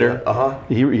 the writer?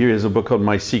 He has a book called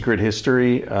My Secret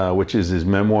History, which is his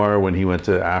memoir when he went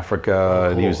to Africa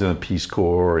and he was in the Peace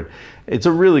Corps. And it's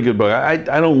a really good book. I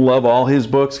don't love all his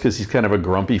books because he's kind of a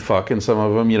grumpy fuck in some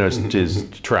of them. His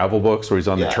travel books where he's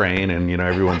on the train and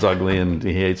everyone's ugly and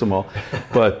he hates them all.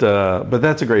 But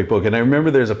that's a great book. And I remember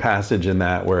there's a passage in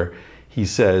that where he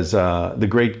says, "The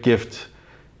great gift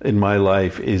in my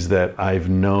life is that I've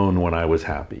known when I was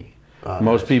happy."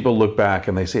 Most people look back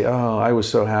and they say, "Oh, I was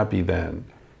so happy then,"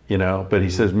 But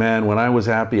he says, "Man, when I was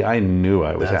happy, I knew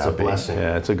I was happy." That's a blessing.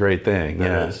 Yeah, it's a great thing.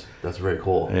 That is. That's very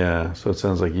cool. Yeah. So it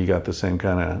sounds like you got the same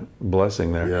kind of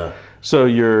blessing there. Yeah. So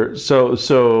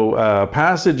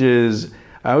Passages.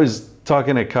 I was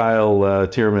talking to Kyle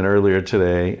Tierman earlier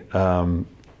today.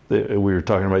 We were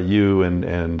talking about you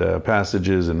and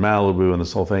Passages and Malibu and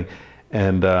this whole thing.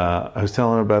 And I was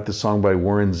telling him about this song by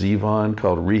Warren Zevon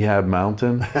called Rehab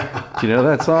Mountain. Do you know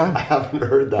that song? I haven't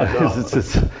heard that, no.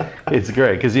 It's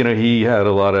great because, he had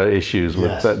a lot of issues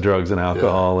with drugs and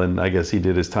alcohol, and I guess he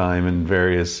did his time in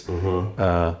various,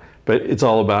 but it's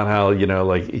all about how,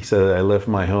 like he said, I left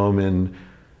my home in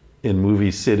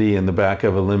Movie City in the back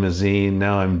of a limousine.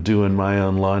 Now I'm doing my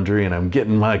own laundry and I'm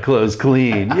getting my clothes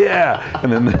clean. Yeah.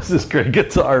 And then there's this great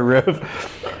guitar riff.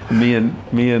 Me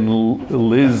and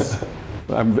Liz,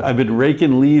 I've been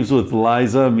raking leaves with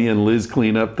Liza. Me and Liz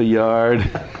clean up the yard.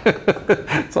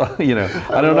 So,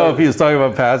 I don't know if he was talking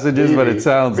about Passages, but it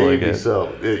sounds like it. So,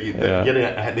 he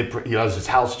has his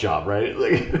house job, right?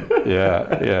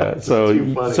 Yeah. So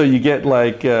you get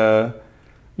like, I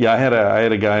had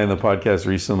a guy in the podcast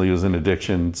recently who was an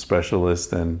addiction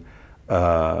specialist, and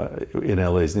in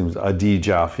LA, his name was Adi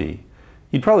Jaffe.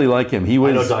 You'd probably like him.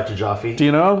 I know Dr. Jaffe. Do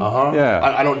you know? Uh-huh.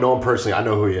 Yeah. I don't know him personally. I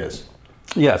know who he is.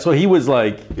 Yeah, so he was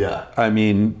like, your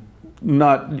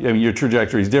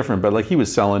trajectory is different, but like he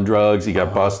was selling drugs, he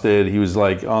got busted, he was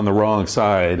like on the wrong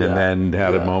side, and then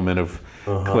had a moment of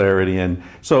clarity. And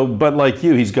so, but like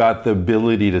you, he's got the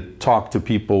ability to talk to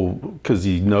people because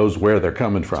he knows where they're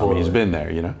coming from. Totally. He's been there,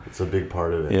 It's a big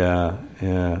part of it. Yeah.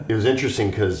 It was interesting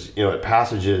because, at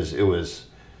Passages, it was,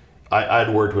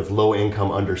 I'd worked with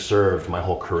low-income, underserved my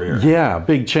whole career. Yeah,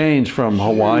 big change from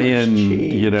Hawaiian,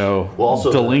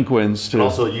 delinquents to... And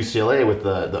also at UCLA with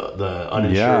the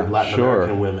uninsured Latin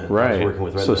American women I was working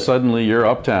with. Right? So suddenly you're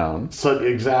uptown. So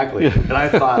exactly. And I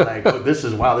thought, this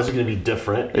is going to be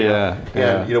different.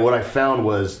 And what I found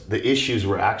was the issues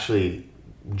were actually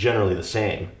generally the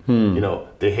same.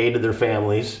 They hated their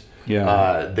families.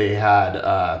 Yeah. They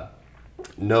had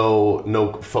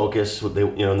no focus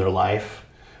in their life.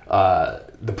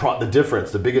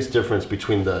 The biggest difference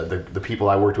between the people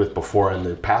I worked with before and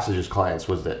the Passages clients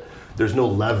was that there's no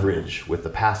leverage with the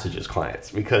Passages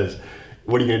clients, because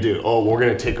what are you going to do? Oh, we're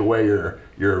going to take away your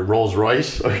Rolls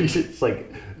Royce? It's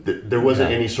like there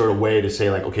wasn't any sort of way to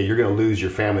say like, okay, you're going to lose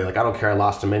your family. Like, I don't care, I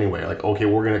lost them anyway. Like, okay,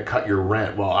 we're going to cut your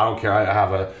rent. Well, I don't care, I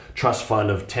have a trust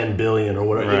fund of 10 billion or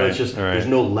whatever. Right. It's just there's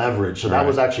no leverage. So that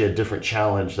was actually a different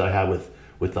challenge that I had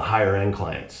with the higher end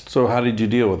clients. So how did you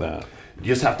deal with that? You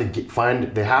just have to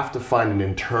they have to find an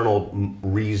internal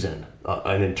reason,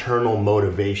 an internal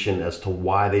motivation as to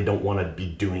why they don't want to be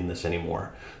doing this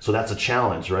anymore. So that's a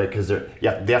challenge, right? Because they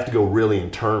have to go really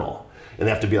internal, and they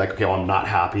have to be like, okay, well, I'm not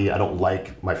happy. I don't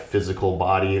like my physical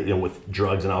body, with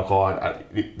drugs and alcohol.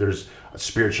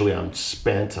 Spiritually, I'm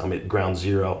spent. I'm at ground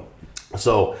zero.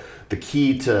 So the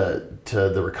key to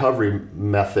the recovery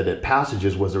method at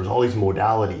Passages was there was all these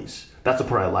modalities. That's the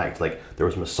part I liked. Like, there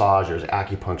was massage, there was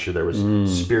acupuncture, there was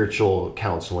spiritual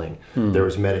counseling, there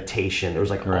was meditation, there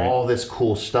was all this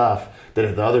cool stuff that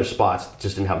at the other spots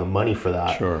just didn't have the money for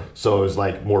that. Sure. So it was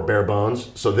like more bare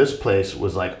bones. So this place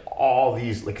was like all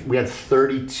these, like we had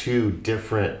 32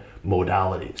 different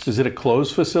modalities. Is it a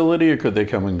closed facility or could they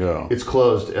come and go? It's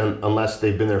closed unless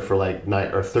they've been there for like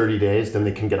 30 days, then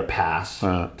they can get a pass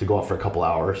to go out for a couple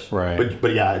hours. Right.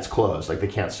 But yeah, it's closed. Like, they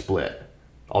can't split.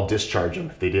 I'll discharge them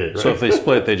if they did. Right? So if they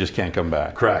split, they just can't come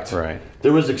back. Correct. Right.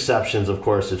 There was exceptions, of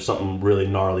course, if something really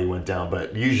gnarly went down,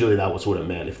 but usually that was what it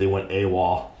meant. If they went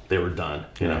AWOL, they were done.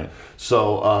 You know.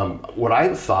 So what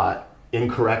I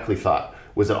incorrectly thought,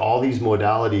 was that all these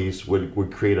modalities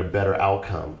would create a better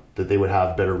outcome, that they would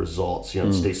have better results,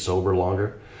 stay sober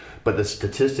longer. But the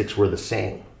statistics were the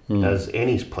same as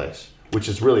any place, which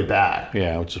is really bad.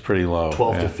 Yeah, which is pretty low.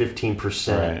 12 to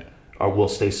 15%. Will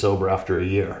stay sober after a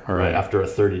year, right? After a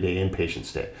 30-day inpatient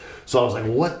stay. So I was like,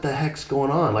 what the heck's going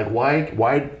on? Like,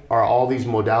 why are all these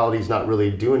modalities not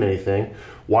really doing anything?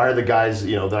 Why are the guys,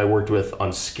 that I worked with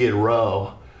on Skid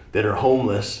Row that are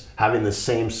homeless having the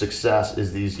same success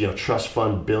as these, trust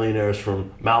fund billionaires from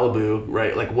Malibu,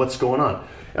 right? Like, what's going on?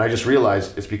 And I just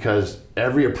realized it's because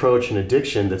every approach in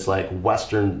addiction that's like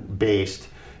Western based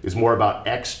is more about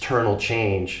external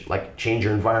change, like change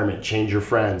your environment, change your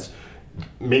friends.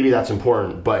 Maybe that's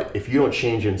important, but if you don't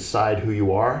change inside who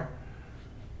you are,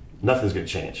 nothing's going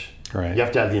to change. Right. You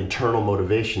have to have the internal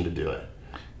motivation to do it.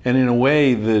 And in a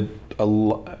way that,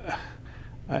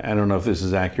 I don't know if this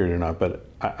is accurate or not, but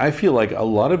I feel like a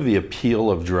lot of the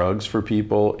appeal of drugs for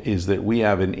people is that we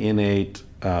have an innate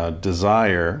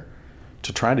desire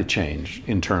to try to change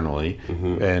internally,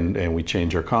 and we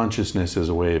change our consciousness as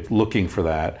a way of looking for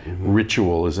that.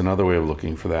 Ritual is another way of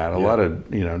looking for that. A lot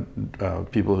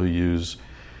of people who use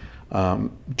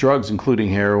drugs, including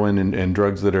heroin and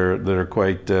drugs that are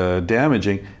quite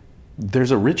damaging, there's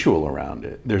a ritual around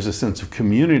it. There's a sense of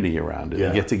community around it.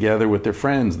 They get together with their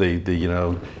friends. They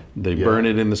burn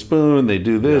it in the spoon. They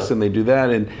do this and they do that.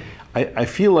 And I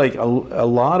feel like a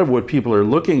lot of what people are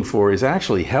looking for is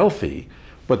actually healthy,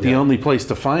 but the only place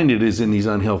to find it is in these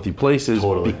unhealthy places.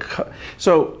 Totally.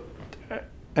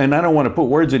 And I don't want to put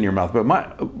words in your mouth,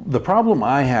 but the problem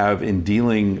I have in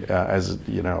dealing, as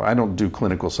you know, I don't do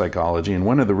clinical psychology, and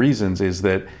one of the reasons is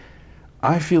that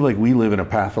I feel like we live in a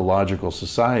pathological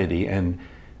society, and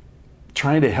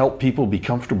trying to help people be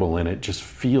comfortable in it just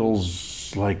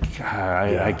feels like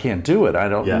I can't do it. I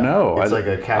don't know. It's like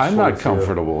a catch-22. I'm not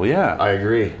comfortable. Yeah, I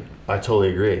agree. I totally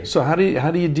agree. So how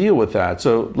do you deal with that?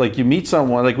 So like you meet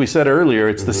someone, like we said earlier,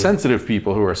 it's the sensitive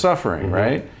people who are suffering,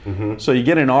 right? So you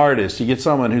get an artist, you get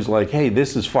someone who's like, hey,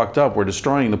 this is fucked up. We're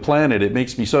destroying the planet. It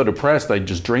makes me so depressed. I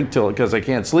just drink because I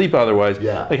can't sleep otherwise.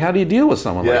 Yeah. Like how do you deal with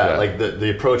someone like that? Yeah, like the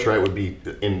approach, right, would be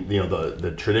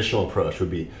the traditional approach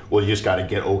would be, well, you just got to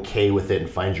get okay with it and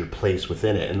find your place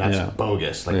within it, and that's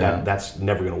bogus. Like that's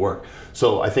never going to work.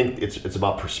 So I think it's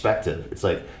about perspective. It's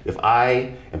like if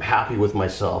I am happy with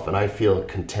myself and I feel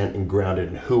content and grounded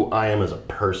in who I am as a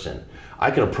person,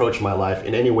 I can approach my life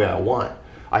in any way I want.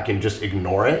 I can just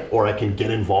ignore it, or I can get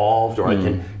involved, or I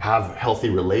can have healthy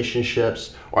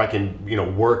relationships, or I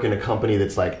can work in a company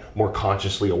that's like more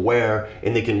consciously aware,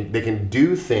 and they can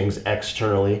do things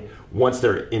externally once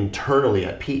they're internally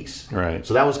at peace. Right.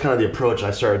 So that was kind of the approach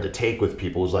I started to take with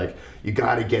people. Was like, you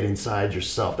got to get inside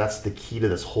yourself. That's the key to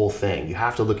this whole thing. You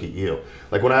have to look at you.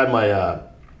 Like when I had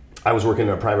I was working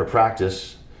in a private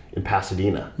practice in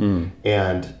Pasadena,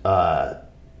 and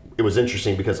it was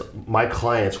interesting because my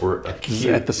clients were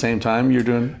acute. At the same time you're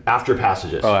doing? After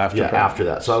Passages. Oh, after. Yeah, after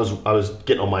that. So I was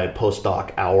getting on my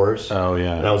postdoc hours. Oh,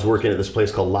 yeah. And I was working at this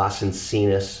place called Las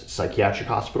Encinas Psychiatric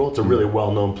Hospital. It's a really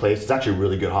well-known place. It's actually a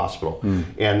really good hospital.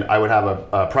 And I would have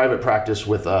a private practice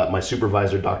with my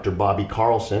supervisor, Dr. Bobby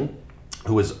Carlson,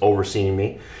 who was overseeing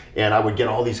me. And I would get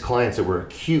all these clients that were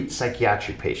acute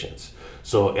psychiatric patients.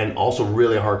 So, and also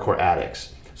really hardcore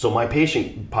addicts. So my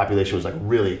patient population was like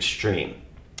really extreme.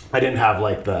 I didn't have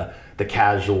like the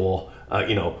casual,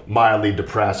 mildly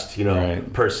depressed,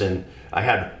 person. I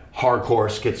had hardcore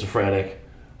schizophrenic,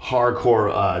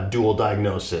 hardcore dual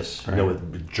diagnosis,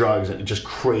 with drugs and just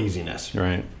craziness.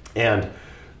 Right. And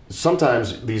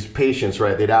sometimes these patients,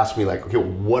 right, they'd ask me like, okay,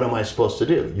 what am I supposed to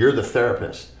do? You're the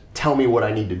therapist. Tell me what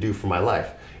I need to do for my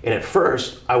life. And at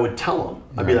first, I would tell them.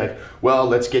 I'd be like, well,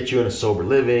 let's get you in a sober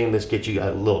living. Let's get you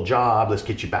a little job. Let's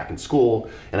get you back in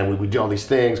school. And then we would do all these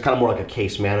things, kind of more like a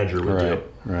case manager would do.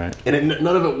 Right. And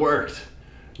none of it worked.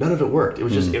 None of it worked. It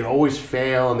was just, it would always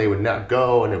fail, and they would not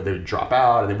go, and they would drop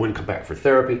out, and they wouldn't come back for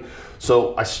therapy.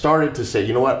 So I started to say,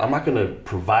 you know what? I'm not going to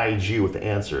provide you with the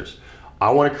answers. I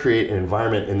want to create an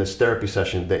environment in this therapy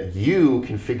session that you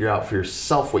can figure out for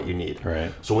yourself what you need.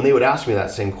 Right. So when they would ask me that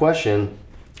same question,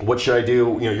 what should I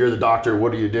do? You're the doctor.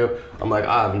 What do you do? I'm like,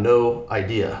 I have no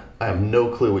idea. I have no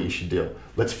clue what you should do.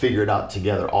 Let's figure it out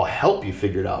together. I'll help you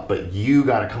figure it out, but you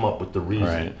got to come up with the reason.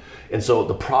 Right. And so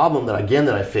the problem that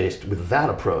I faced with that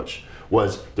approach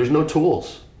was there's no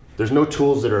tools. There's no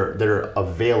tools that are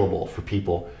available for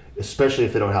people, especially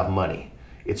if they don't have money.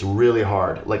 It's really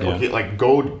hard. Like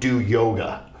go do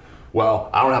yoga. Well,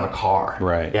 I don't have a car.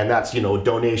 Right. And that's,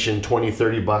 donation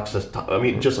 $20-$30. I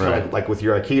mean, just kind of like with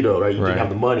your Aikido, right? You didn't have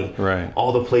the money. Right.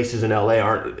 All the places in LA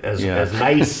aren't as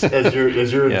nice as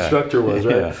your instructor was,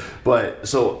 right? Yeah. But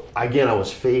so again, I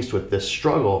was faced with this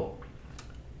struggle.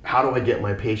 How do I get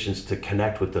my patients to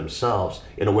connect with themselves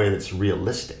in a way that's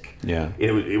realistic? Yeah.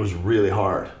 It was really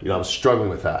hard. I was struggling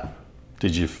with that.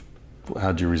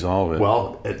 How'd you resolve it?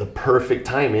 Well, at the perfect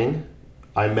timing,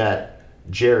 I met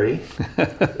Jerry,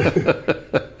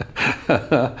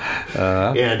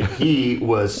 and he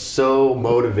was so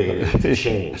motivated to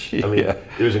change. I mean,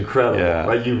 it was incredible. Yeah.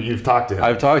 Right? You've talked to him.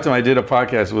 I've talked to him. I did a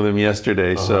podcast with him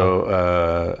yesterday,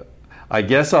 so I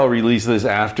guess I'll release this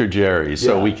after Jerry,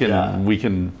 so we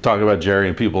can talk about Jerry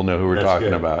and people know who we're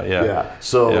talking about. Yeah.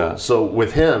 So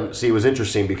with him, see, it was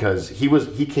interesting because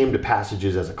he came to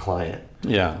Passages as a client.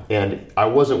 Yeah. And I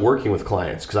wasn't working with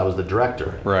clients because I was the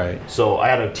director. Right. So I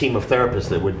had a team of therapists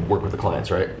that would work with the clients,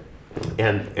 right?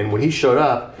 And when he showed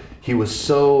up, he was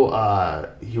so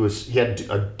he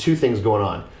had two things going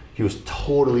on. He was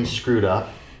totally screwed up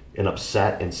and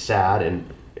upset and sad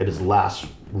and at his last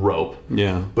rope.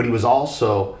 Yeah. But he was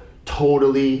also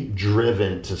totally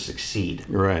driven to succeed.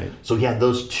 Right. So he had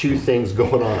those two things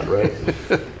going on, right?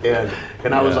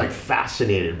 and I was like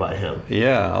fascinated by him.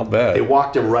 Yeah, I'll bet. They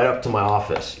walked him right up to my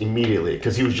office immediately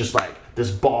because he was just like this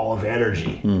ball of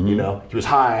energy. He was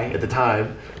high at the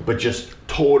time, but just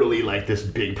totally like this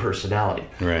big personality.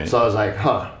 Right. So I was like,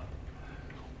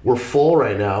 we're full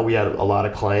right now. We had a lot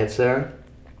of clients there.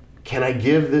 can I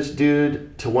give this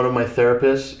dude to one of my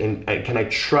therapists, and can I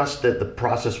trust that the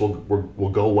process will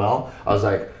go well? I was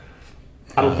like,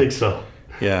 I don't think so.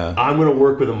 Yeah. I'm going to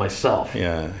work with him myself.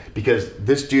 Yeah. Because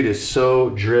this dude is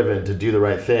so driven to do the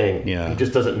right thing. Yeah. He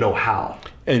just doesn't know how.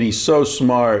 And he's so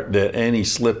smart that any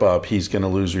slip up, he's going to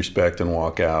lose respect and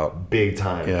walk out. Big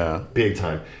time. Yeah. Big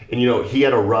time. And, he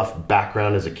had a rough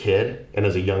background as a kid and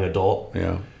as a young adult.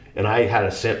 Yeah. And I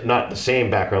had not the same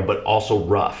background, but also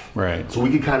rough. Right. So we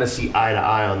could kind of see eye to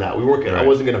eye on that. I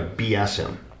wasn't going to BS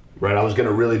him, right? I was going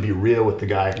to really be real with the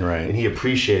guy. Right. And he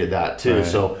appreciated that too. Right.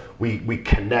 So we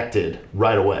connected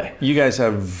right away. You guys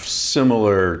have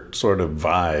similar sort of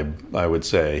vibe, I would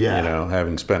say. Yeah.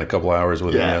 Having spent a couple hours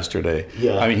with him yesterday.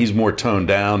 Yeah. I mean, he's more toned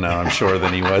down now, I'm sure,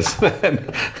 than he was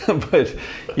then. But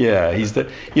yeah, he's the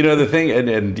thing, and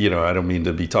I don't mean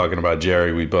to be talking about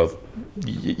Jerry. We both,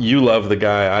 you love the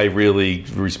guy. I really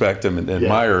respect him and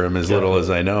admire him as little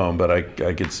as I know him, but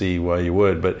I could see why you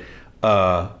would. But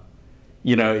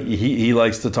he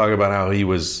likes to talk about how he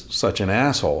was such an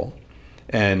asshole.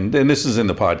 And this is in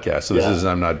the podcast, so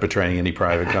I'm not betraying any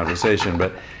private conversation.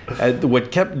 But what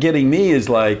kept getting me is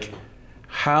like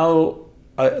how,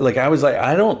 I was like,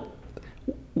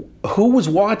 who was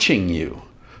watching you?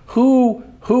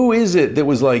 Who is it that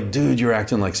was like, dude, you're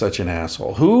acting like such an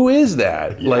asshole? Who is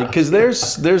that? Yeah. Because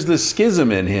there's this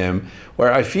schism in him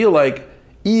where I feel like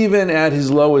even at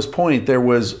his lowest point, there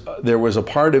was a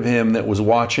part of him that was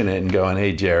watching it and going,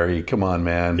 hey, Jerry, come on,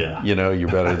 man. Yeah. You're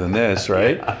better than this,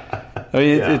 right? I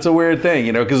mean, it's a weird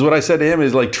thing, because what I said to him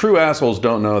is like, true assholes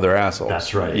don't know they're assholes.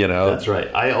 That's right. That's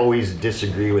right. I always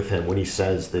disagree with him when he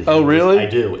says that. Oh, really? I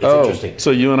do. It's interesting.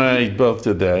 So you and I both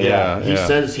did that. Yeah. He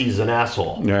says he's an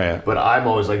asshole. Yeah. But I'm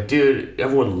always like, dude,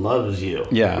 everyone loves you.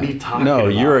 Yeah. What are you talking about? No,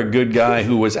 you're a good guy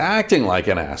who was acting like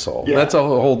an asshole. Yeah.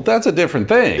 That's a different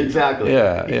thing. Exactly.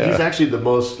 Yeah. He's actually the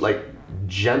most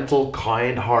gentle,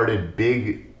 kind-hearted,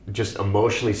 big, just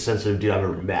emotionally sensitive dude I've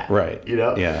ever met. Right.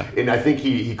 Yeah. And I think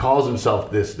he calls himself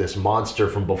this monster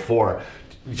from before,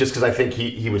 just because I think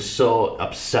he was so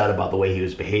upset about the way he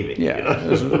was behaving. Yeah. It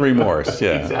was remorse.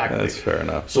 Yeah. Exactly. That's fair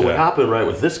enough. So what happened, right,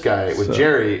 with this guy, with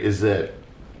Jerry, is that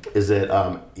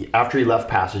after he left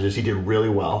Passages, he did really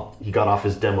well. He got off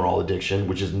his Demerol addiction,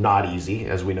 which is not easy,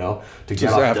 as we know.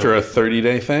 Just after a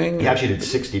 30-day thing? He actually did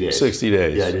 60 days. 60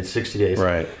 days. Yeah, he did 60 days.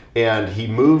 Right. And he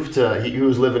moved to, he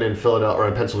was living in Philadelphia or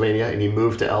in Pennsylvania, and he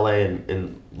moved to LA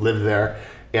and lived there.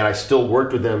 And I still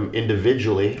worked with him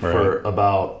individually for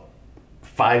about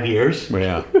 5 years.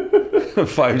 Yeah.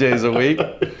 5 days a week?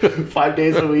 5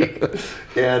 days a week.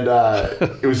 And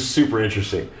it was super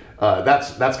interesting.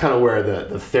 That's kind of where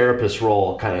the therapist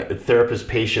role,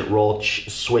 therapist-patient role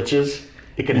switches.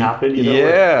 It can happen,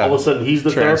 Yeah. All of a sudden, he's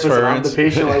the therapist and I'm the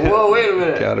patient. Like, whoa, wait a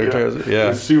minute. Yeah.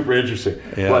 It's super interesting.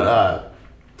 Yeah. But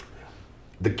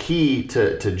the key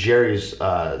to Jerry's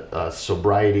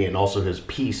sobriety and also his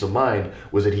peace of mind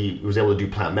was that he was able to do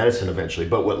plant medicine eventually.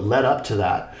 But what led up to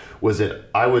that was that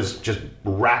I was just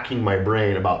racking my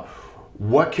brain about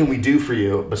what can we do for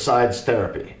you besides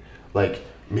therapy? Like,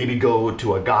 maybe go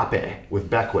to Agape with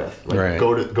Beckwith.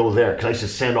 Go there. Because I used to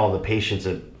send all the patients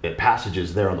at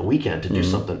Passages there on the weekend to do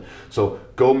something. So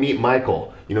go meet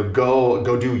Michael.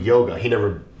 Go do yoga. He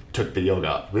never took the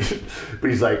yoga. But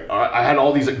he's like, I had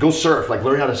all these, go surf,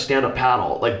 learn how to stand up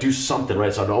paddle, do something,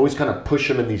 right? So I'd always kind of push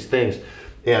him in these things.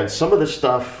 And some of the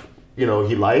stuff, he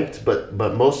liked, but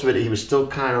most of it, he was still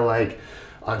kind of like,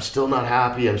 I'm still not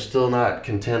happy. I'm still not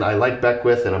content. I like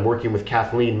Beckwith, and I'm working with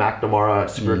Kathleen McNamara,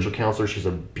 spiritual counselor. She's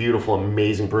a beautiful,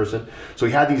 amazing person. So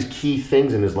he had these key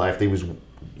things in his life that he was,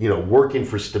 working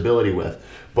for stability with,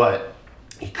 but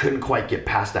he couldn't quite get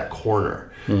past that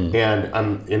corner.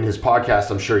 And in his podcast,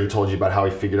 I'm sure he told you about how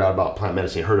he figured out about plant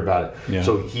medicine. He heard about it. Yeah.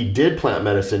 So he did plant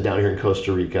medicine down here in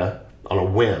Costa Rica on a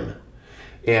whim,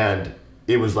 and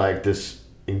it was like this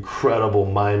incredible,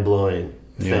 mind-blowing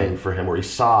thing for him, where he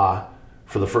saw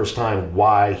for the first time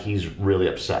why he's really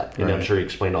upset. And I'm sure he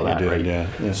explained all that, did, right?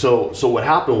 Yeah. So what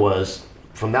happened was,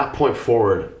 from that point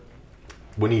forward,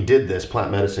 when he did this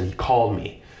plant medicine, he called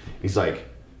me. He's like,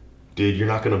 dude, you're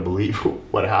not going to believe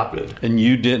what happened. And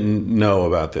you didn't know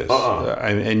about this?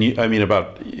 I mean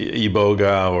about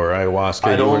Iboga or ayahuasca?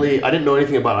 I didn't know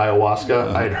anything about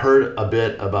ayahuasca. I'd heard a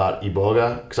bit about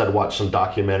Iboga because I'd watched some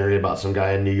documentary about some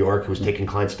guy in New York who was taking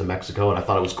clients to Mexico, and I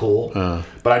thought it was cool.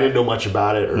 But I didn't know much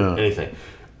about it or anything.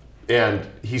 And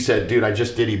he said, dude, I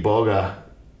just did Iboga.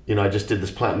 I just did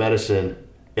this plant medicine,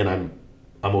 and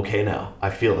I'm okay now. I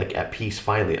feel like at peace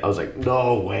finally. I was like,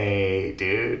 no way,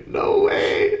 dude. No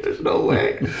way. There's no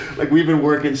way. We've been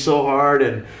working so hard,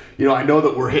 and I know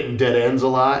that we're hitting dead ends a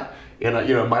lot,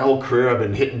 And my whole career I've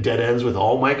been hitting dead ends with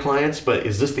all my clients, but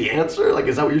is this the answer? Like,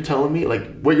 is that what you're telling me?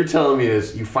 Like, what you're telling me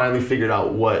is you finally figured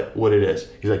out what it is.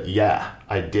 He's like, yeah,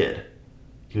 I did.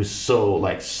 He was so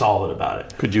like solid about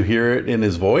it. Could you hear it in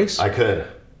his voice? I could.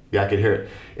 Yeah, I could hear it.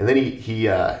 And then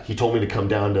he told me to come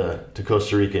down to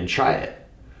Costa Rica and try it.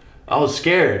 I was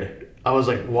scared. I was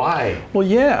like, why? Well,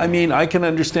 yeah, I mean, I can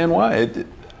understand why.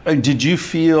 Did you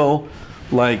feel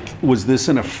like, was this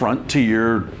an affront to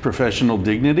your professional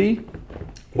dignity?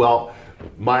 Well,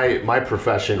 my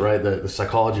profession, right, the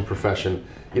psychology profession,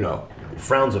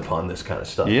 frowns upon this kind of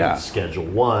stuff. Yeah. It's Schedule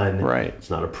 1. Right. It's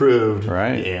not approved.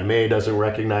 Right. The AMA doesn't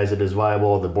recognize it as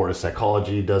viable. The Board of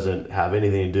Psychology doesn't have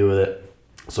anything to do with it.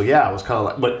 So yeah, I was kind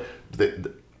of like,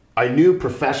 but I knew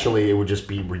professionally it would just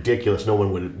be ridiculous. No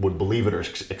one would believe it or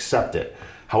accept it.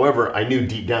 However, I knew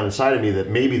deep down inside of me that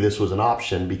maybe this was an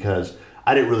option because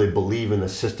I didn't really believe in the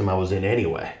system I was in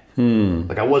anyway.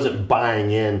 Like I wasn't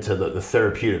buying into the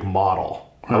therapeutic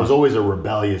model. I was always a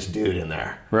rebellious dude in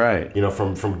there. Right.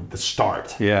 From the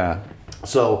start. Yeah.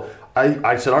 So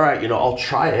I said, all right, I'll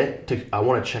try it. I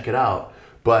want to check it out,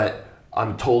 but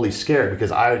I'm totally scared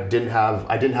because I didn't have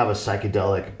a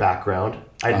psychedelic background.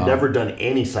 I'd never done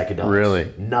any psychedelics.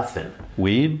 Really? Nothing.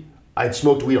 Weed? I'd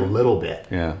smoked weed a little bit.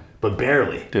 Yeah. But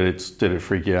barely. Did it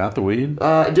freak you out, the weed?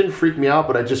 It didn't freak me out,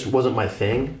 but it just wasn't my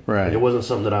thing. Right. Like, it wasn't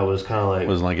something that I was kind of like... It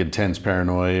wasn't like intense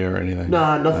paranoia or anything?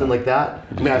 Nah, nothing like that.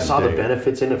 I mean, I saw the dig it.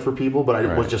 benefits in it for people, but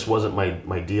Right. just wasn't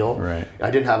my deal. Right.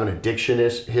 I didn't have an addiction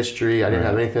history. I didn't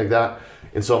have anything like that.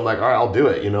 And so I'm like, all right, I'll do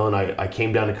it, And I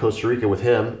came down to Costa Rica with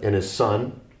him and his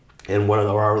son and one of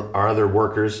our other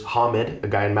workers, Hamid, a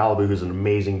guy in Malibu who's an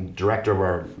amazing director of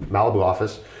our Malibu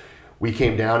office. We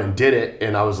came down and did it,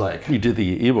 and I was like... You did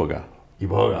the Iboga.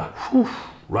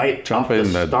 Right, Jump off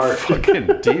in the the start.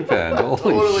 fucking deep end. Holy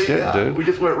Totally, shit, yeah. dude. We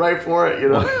just went right for it,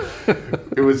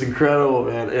 It was incredible,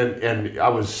 man, and I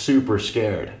was super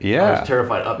scared. Yeah. I was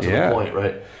terrified up to the point,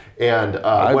 right? And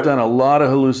I've done a lot of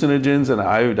hallucinogens, and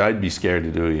I'd be scared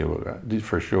to do a Iboga,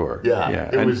 for sure. Yeah,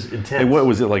 it was intense. And what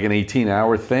was it, like an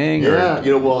 18-hour thing? Yeah,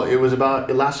 well,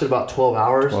 it lasted about 12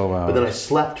 hours. 12 hours. But then I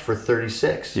slept for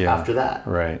 36 after that.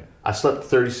 Right. I slept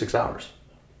 36 hours.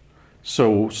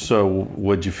 So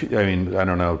what'd you feel? I mean, I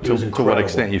don't know. To what incredible.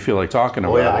 extent you feel like talking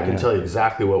about it? Oh yeah, I can tell you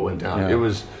exactly what went down. Yeah. It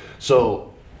was,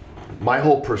 so my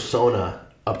whole persona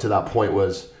up to that point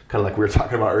was kind of like we were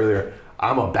talking about earlier.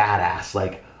 I'm a badass.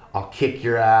 Like, I'll kick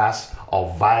your ass.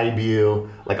 I'll vibe you.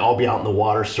 Like, I'll be out in the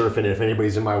water surfing, and if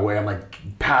anybody's in my way, I'm like,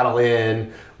 paddle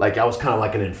in. Like, I was kind of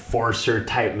like an enforcer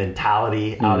type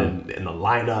mentality out in the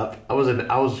lineup. I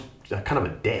was kind of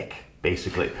a dick,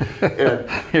 basically.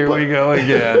 Here we go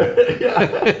again.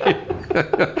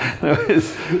 I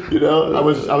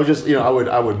was just, I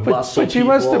would muscle But you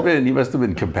people. must have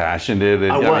been compassionate.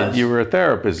 And, I was. mean, you were a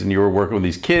therapist, and you were working with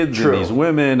these kids True. and these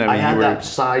women. I had that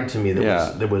side to me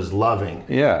Yeah. that was loving.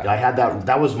 Yeah. I had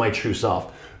that was my true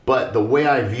self. But the way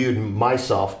I viewed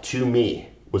myself to me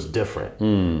was different.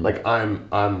 Like,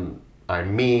 I'm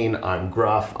mean, I'm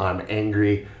gruff, I'm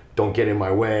angry, don't get in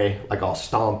my way, like, I'll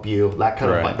stomp you, that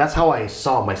kind of, that's how I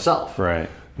saw myself. Right.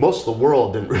 Most of the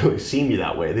world didn't really see me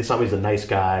that way. They saw me as a nice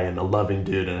guy and a loving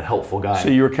dude and a helpful guy. So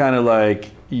you were kind of like,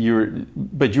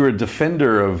 but you were a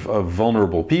defender of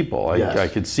vulnerable people. Yes. I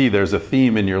could see there's a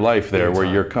theme in your life there where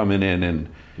you're coming in and...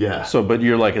 Yeah. So, but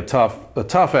you're like a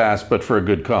tough ass, but for a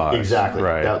good cause. Exactly.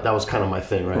 Right. That was kind of my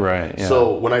thing, right? Right. Yeah.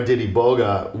 So when I did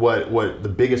Iboga, what the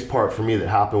biggest part for me that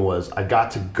happened was I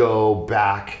got to go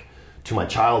back to my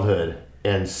childhood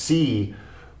and see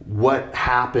what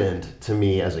happened to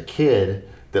me as a kid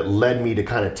that led me to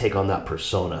kind of take on that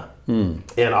persona. And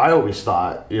I always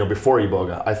thought, before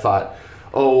Iboga, I thought,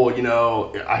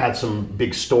 I had some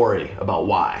big story about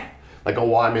why. Like,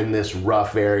 I'm in this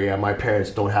rough area. My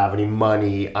parents don't have any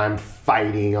money. I'm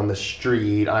fighting on the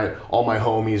street. All my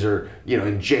homies are,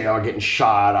 in jail, getting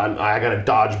shot. I got to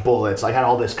dodge bullets. I had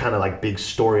all this kind of like big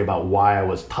story about why I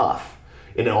was tough.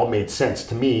 And it all made sense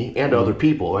to me and to other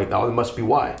people. Like, oh, it must be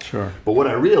why. Sure. But what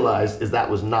I realized is that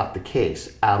was not the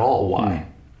case at all. Why?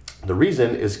 The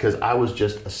reason is because I was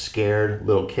just a scared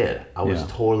little kid. I was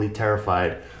totally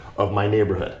terrified of my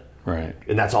neighborhood. Right.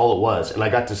 And that's all it was. And I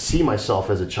got to see myself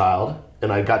as a child,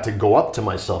 and I got to go up to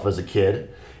myself as a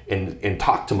kid and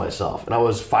talk to myself. And I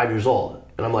was 5 years old.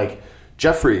 And I'm like,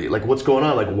 Jeffrey, like, what's going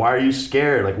on? Like, why are you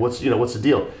scared? Like, what's the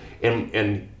deal?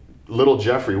 And little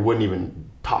Jeffrey wouldn't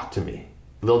even talk to me.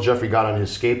 Little Jeffrey got on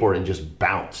his skateboard and just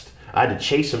bounced. I had to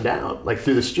chase him down, like,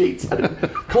 through the streets. I had to,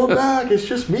 come back, it's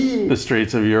just me. The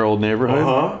streets of your old neighborhood?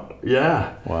 Uh-huh.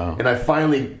 Yeah. Wow. And I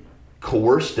finally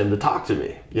coerced him to talk to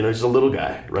me. He's a little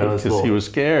guy, right? Because he was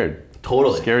scared.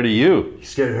 Totally. Scared of you. He's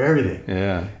scared of everything.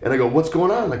 Yeah. And I go, what's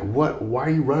going on? Like, what? Why are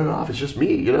you running off? It's just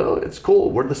me, it's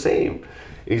cool. We're the same.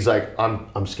 And he's like,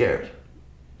 I'm scared.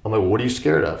 I'm like, well, what are you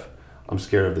scared of? I'm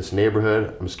scared of this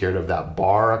neighborhood. I'm scared of that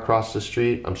bar across the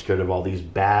street. I'm scared of all these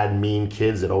bad, mean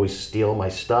kids that always steal my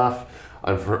stuff.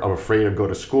 I'm afraid to go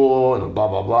to school and blah,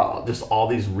 blah, blah. Just all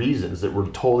these reasons that were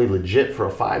totally legit for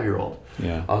a 5-year-old.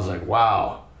 Yeah. I was like,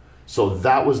 wow. So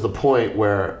that was the point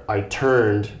where I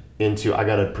turned into, I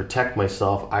got to protect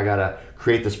myself. I got to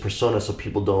create this persona so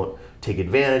people don't take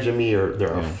advantage of me or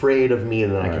they're afraid of me,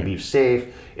 and then I can be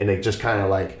safe. And it just kind of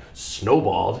like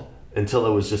snowballed until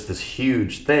it was just this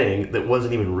huge thing that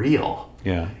wasn't even real.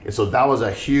 Yeah. And so that was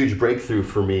a huge breakthrough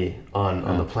for me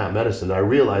on the plant medicine. I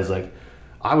realized like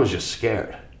I was just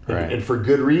scared. Right. And for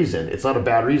good reason. It's not a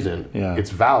bad reason. Yeah.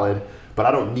 It's valid, but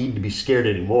I don't need to be scared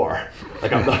anymore.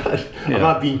 Like I'm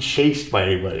not being chased by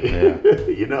anybody. Yeah.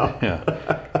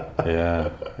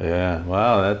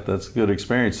 Wow, that's a good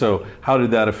experience. So how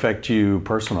did that affect you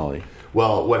personally?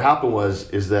 Well, what happened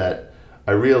is that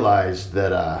I realized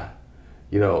that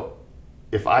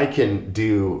if I can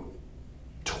do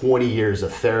 20 years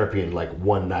of therapy in like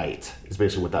one night is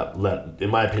basically what that in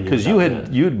my opinion. Because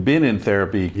you'd been in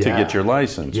therapy to get your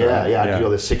license. Yeah, right? I could go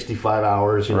the 65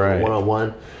 hours,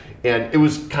 one-on-one. And it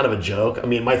was kind of a joke. I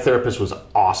mean, my therapist was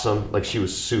awesome. Like, she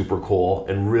was super cool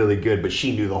and really good, but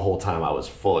she knew the whole time I was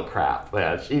full of crap.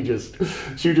 Yeah, she would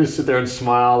just sit there and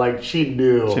smile. Like, she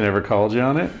knew. She never called you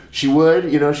on it? She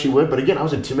would. But again, I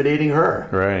was intimidating her.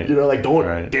 Right. Like,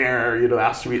 don't dare,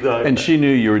 ask me. And she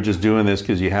knew you were just doing this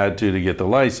because you had to get the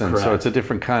license. Correct. So it's a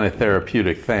different kind of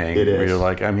therapeutic thing. It is. Where you're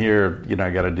like, I'm here,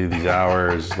 I got to do these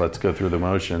hours. Let's go through the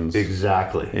motions.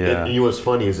 Exactly. Yeah. And what's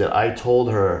funny is that I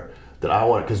told her that I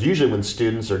want, because usually when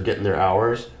students are getting their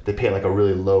hours, they pay like a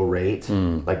really low rate,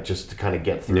 like just to kind of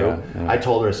get through. Yeah. I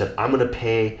told her, I said, I'm going to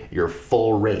pay your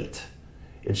full rate.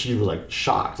 And she was like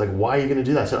shocked. Like, why are you going to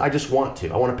do that? I said, I just want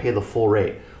to. I want to pay the full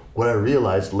rate. What I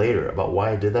realized later about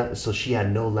why I did that is so she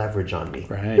had no leverage on me.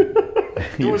 Right.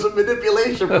 It was a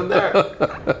manipulation from there.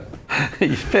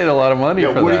 You paid a lot of money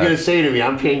for that. What are you going to say to me?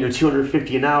 I'm paying you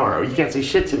 $250 an hour. You can't say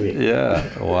shit to me.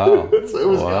 Yeah. Wow.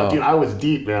 Dude, I was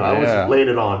deep, man. I was laying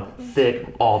it on thick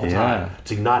all the time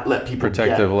to not let people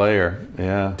protective layer.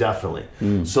 Yeah. Definitely.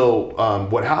 So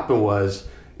what happened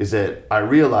is that I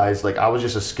realized like I was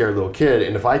just a scared little kid,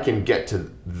 and if I can get to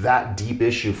that deep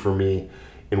issue for me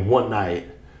in one night,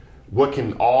 what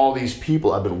can all these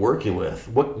people I've been working with,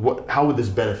 how would this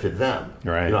benefit them?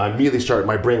 Right. I immediately started,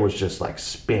 my brain was just like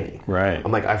spinning. Right.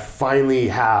 I'm like, I finally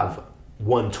have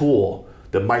one tool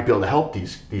that might be able to help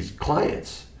these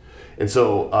clients. And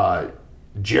so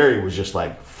Jerry was just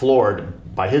like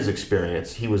floored by his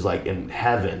experience. He was like in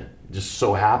heaven, just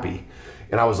so happy.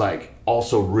 And I was like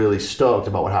also really stoked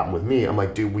about what happened with me. I'm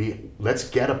like, dude, let's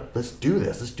do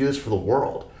this. Let's do this for the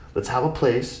world. Let's have a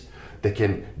place that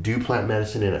can do plant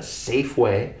medicine in a safe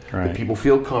way, that people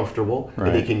feel comfortable,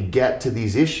 and they can get to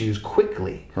these issues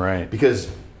quickly. Right. Because,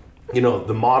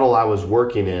 the model I was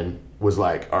working in was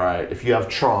like, all right, if you have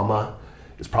trauma,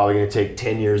 it's probably going to take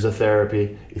 10 years of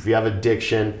therapy. If you have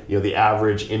addiction, the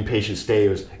average inpatient stay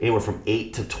was anywhere from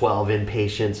 8 to 12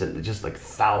 inpatients, and just like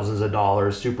thousands of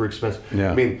dollars, super expensive.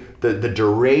 Yeah. I mean, the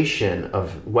duration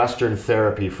of Western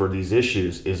therapy for these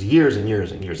issues is years and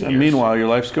years and years and years. Meanwhile, your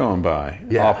life's going by.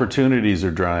 Yeah. Opportunities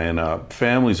are drying up.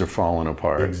 Families are falling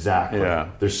apart. Exactly. Yeah.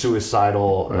 There's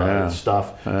suicidal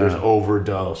stuff. There's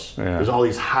overdose. Yeah. There's all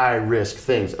these high risk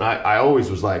things. And I always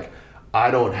was like, I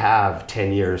don't have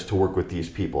 10 years to work with these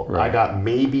people. Right. I got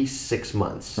maybe 6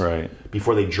 months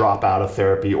before they drop out of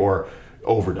therapy or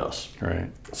overdose. Right.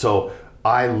 So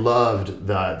I loved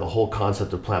the whole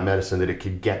concept of plant medicine, that it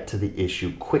could get to the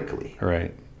issue quickly.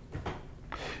 Right.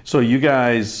 So you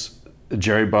guys,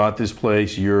 Jerry bought this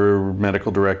place. You're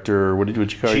medical director. What you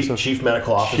call yourself? Chief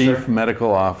medical officer. Chief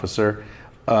medical officer.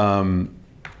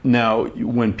 Now,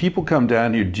 when people come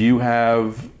down here, do you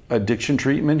have addiction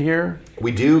treatment here?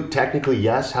 We do technically,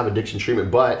 yes, have addiction treatment,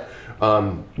 but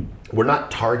we're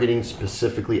not targeting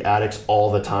specifically addicts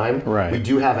all the time. Right. We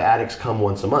do have addicts come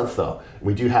once a month, though.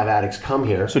 We do have addicts come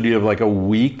here. So do you have like a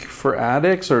week for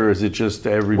addicts, or is it just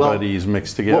everybody's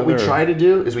mixed together? What we try to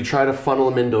do is we try to funnel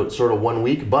them into sort of 1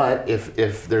 week, but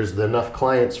if there's enough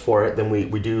clients for it, then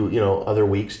we do other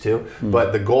weeks too.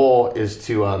 But the goal is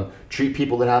to treat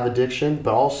people that have addiction,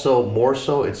 but also more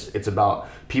so it's about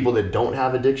people that don't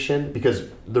have addiction, because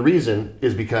the reason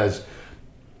is because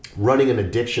running an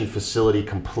addiction facility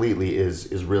completely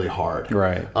is really hard.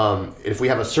 Right. If we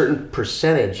have a certain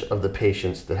percentage of the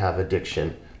patients that have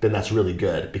addiction, then that's really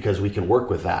good because we can work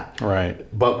with that. Right.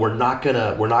 But we're not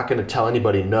gonna tell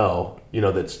anybody no.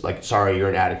 That's like, sorry, you're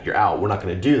an addict, you're out. We're not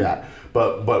gonna do that.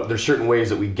 But there's certain ways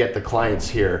that we get the clients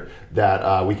here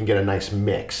that we can get a nice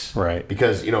mix. Right.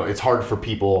 Because it's hard for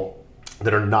people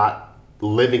that are not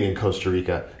living in Costa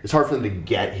Rica. It's hard for them to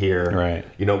get here. Right.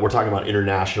 We're talking about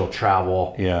international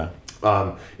travel. Yeah.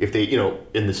 If they,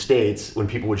 in the States, when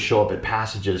people would show up at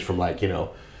passages from like,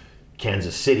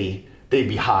 Kansas City, they'd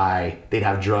be high, they'd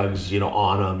have drugs,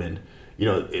 on them,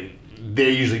 and,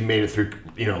 they usually made it through,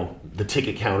 the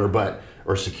ticket counter,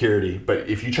 or security. But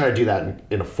if you try to do that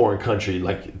in a foreign country,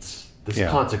 like the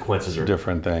consequences are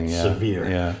different thing, severe.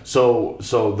 Yeah. So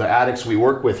the addicts we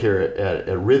work with here at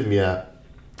Rhythmia,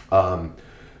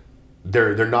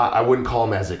 they're not, I wouldn't call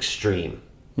them as extreme,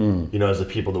 as the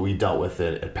people that we dealt with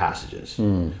at passages.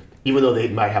 Even though they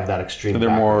might have that extreme. So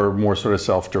they're more sort of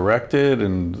self-directed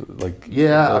and like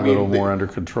more under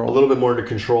control. A little bit more under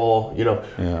control.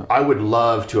 I would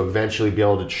love to eventually be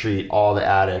able to treat all the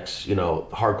addicts,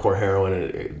 hardcore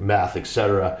heroin, meth,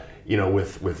 etc.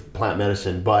 With plant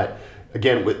medicine. But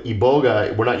again, with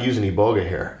Iboga, we're not using Iboga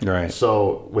here. Right.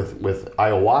 So with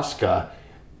ayahuasca,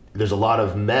 there's a lot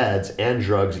of meds and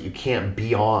drugs that you can't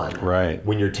be on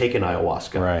when you're taking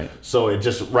ayahuasca. Right. So it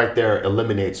just right there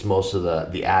eliminates most of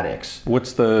the addicts.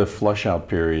 What's the flush out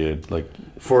period like?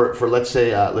 For let's say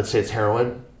it's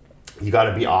heroin, you got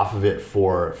to be off of it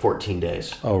for 14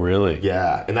 days. Oh, really?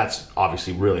 Yeah, and that's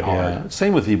obviously really hard. Yeah.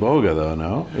 Same with Iboga though,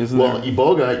 no?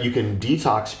 Iboga, you can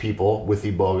detox people with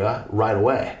Iboga right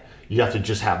away. You have to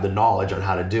just have the knowledge on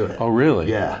how to do it. Oh,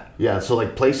 really? Yeah. So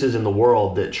like places in the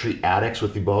world that treat addicts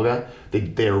with Iboga,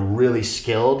 they're really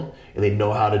skilled and they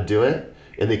know how to do it,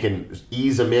 and they can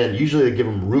ease them in. Usually they give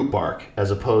them root bark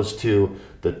as opposed to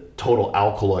the total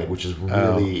alkaloid, which is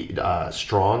really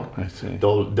strong. I see.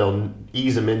 They'll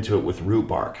ease them into it with root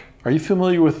bark. Are you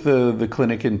familiar with the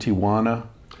clinic in Tijuana?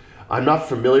 I'm not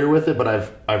familiar with it, but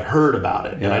I've heard about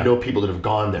it, and I know people that have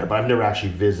gone there, but I've never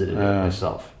actually visited it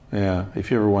myself. Yeah,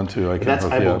 if you ever want to, I can. That's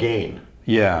hook you up. ibogaine.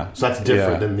 Yeah. So that's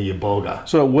different than the Iboga.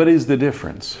 So what is the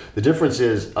difference? The difference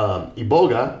is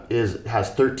Iboga has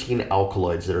 13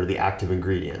 alkaloids that are the active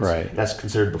ingredients. Right. That's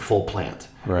considered the full plant.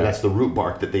 Right. And that's the root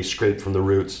bark that they scrape from the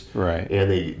roots. Right.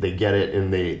 And they get it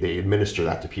and they administer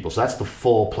that to people. So that's the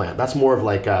full plant. That's more of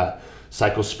like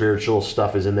psychospiritual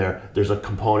stuff is in there. There's a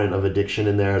component of addiction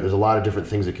in there. There's a lot of different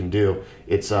things it can do.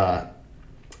 It's the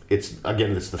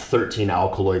 13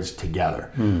 alkaloids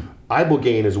together.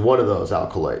 Ibogaine is one of those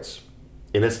alkaloids,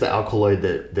 and it's the alkaloid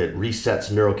that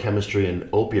resets neurochemistry and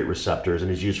opiate receptors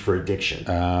and is used for addiction.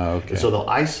 Okay. And so they'll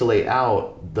isolate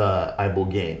out the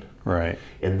ibogaine. Right.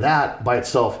 And that by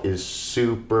itself is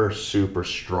super, super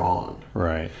strong.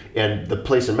 Right. And the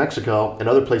place in Mexico and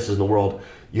other places in the world,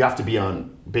 you have to be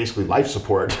on basically life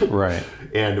support. Right.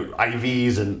 And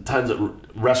IVs and tons of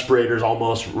respirators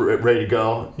almost ready to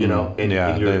go, and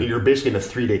you're basically in a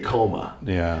 3-day coma.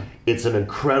 Yeah. It's an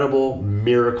incredible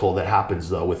miracle that happens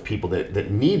though with people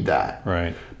that need that.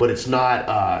 Right. But it's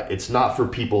not for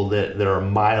people that are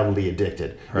mildly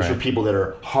addicted. It's for Right. people that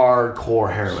are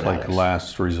hardcore heroin Like addicts.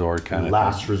 last resort kind of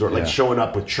Last thing. resort, like Yeah. showing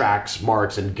up with tracks,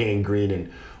 marks, and gangrene and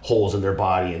holes in their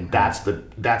body, and that's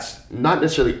not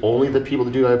necessarily only the people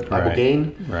that do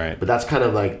ibogaine, Right. but that's kind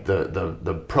of like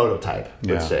the prototype,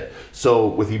 let's Yeah. say. So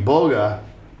with Iboga,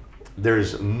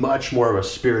 there's much more of a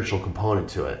spiritual component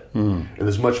to it, and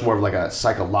there's much more of like a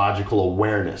psychological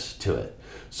awareness to it.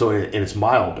 So and it's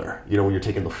milder, when you're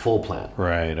taking the full plant.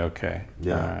 Right. Okay.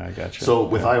 Yeah, All right, I got you. So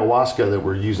with ayahuasca that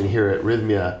we're using here at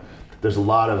Rhythmia, there's a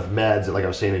lot of meds, like I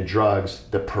was saying, and drugs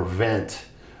that prevent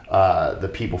the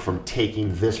people from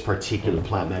taking this particular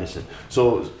plant medicine.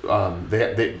 So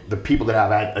the people that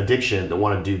have addiction that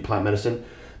want to do plant medicine,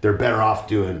 they're better off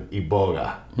doing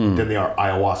Iboga than they are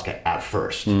ayahuasca at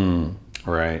first.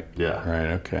 Right. Yeah.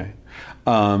 Right. Okay.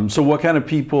 So what kind of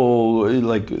people,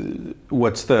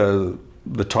 what's the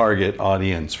target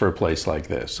audience for a place like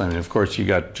this? I mean, of course, you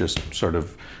got just sort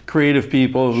of creative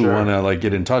people who want to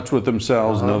get in touch with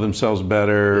themselves, know themselves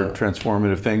better,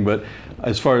 transformative thing. But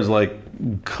as far as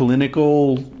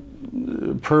clinical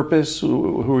purpose,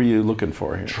 who are you looking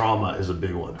for here? Trauma is a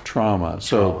big one. Trauma.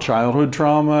 So childhood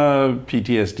trauma,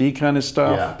 PTSD kind of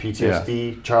stuff? Yeah,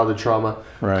 PTSD, childhood trauma,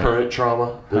 Right. current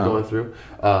trauma they're going through,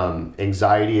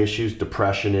 anxiety issues,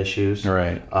 depression issues,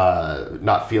 Right.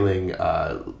 Not feeling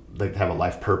like have a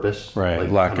life purpose.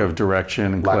 Right. Lack of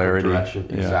direction and lack clarity. of direction,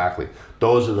 Yeah. exactly.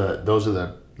 Those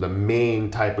are the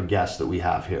main type of guests that we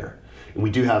have here. And we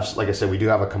do have, like I said, we do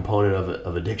have a component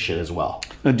of addiction as well.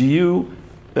 Now, do you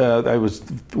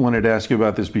wanted to ask you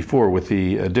about this before with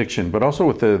the addiction, but also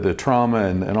with the trauma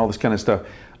and all this kind of stuff.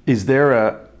 Is there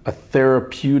a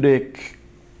therapeutic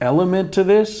element to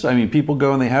this? I mean, people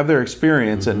go and they have their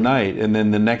experience at night, and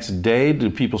then the next day, do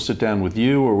people sit down with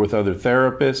you or with other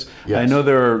therapists? Yes. I know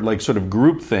there are like sort of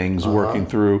group things working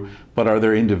through, but are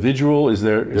there individual? Is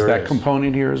that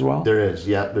component here as well? There is,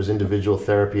 yeah. There's individual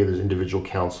therapy. There's individual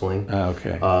counseling.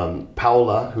 Okay.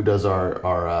 Paola, who does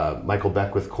our Michael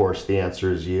Beckwith course, The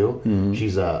Answer Is You,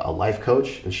 she's a life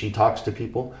coach, and she talks to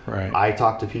people. Right. I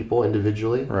talk to people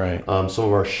individually. Right. Some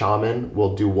of our shaman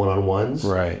will do one-on-ones.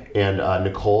 Right. And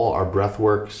Nicole, our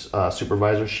breathworks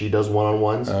supervisor, she does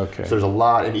one-on-ones. Okay. So there's a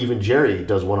lot, and even Jerry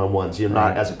does one-on-ones.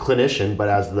 Not as a clinician, but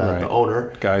as the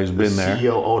owner, guy who's been there,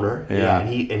 CEO owner. Yeah.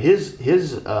 And his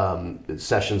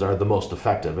sessions are the most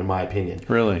effective, in my opinion.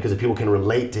 Really? Because people can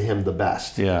relate to him the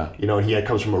best. Yeah. And he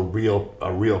comes from a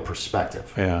real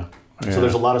perspective. Yeah. So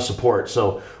there's a lot of support.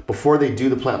 So before they do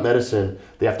the plant medicine,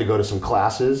 they have to go to some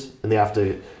classes, and they have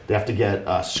to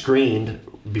get screened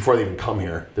before they even come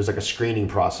here. There's like a screening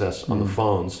process on the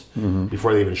phones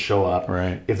before they even show up.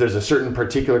 Right. If there's a certain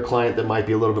particular client that might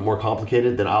be a little bit more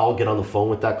complicated, then I'll get on the phone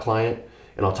with that client,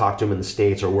 and I'll talk to them in the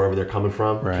States or wherever they're coming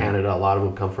from. Right. Canada, a lot of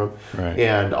them come from. Right.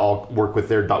 And I'll work with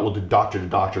we'll do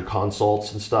doctor-to-doctor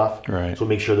consults and stuff. Right. So we'll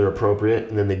make sure they're appropriate.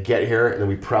 And then they get here, and then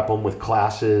we prep them with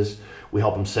classes. We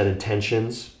help them set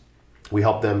intentions. We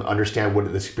help them understand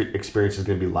what this experience is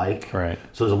going to be like. Right.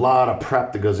 So there's a lot of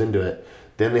prep that goes into it.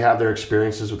 Then they have their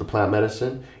experiences with the plant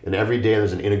medicine. And every day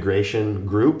there's an integration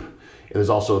group. And there's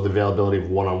also the availability of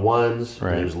one-on-ones.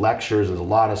 Right. And there's lectures. There's a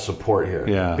lot of support here.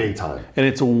 Yeah. Big time. And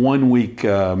it's a 1 week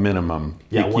minimum.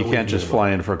 Yeah, you can't just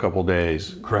fly in for a couple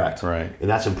days. Correct. Right. And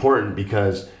that's important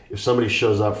because if somebody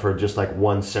shows up for just like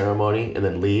one ceremony and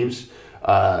then leaves,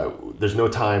 there's no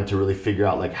time to really figure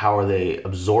out like how are they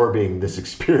absorbing this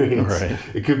experience. Right.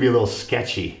 It could be a little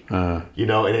sketchy, and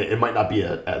it might not be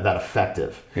that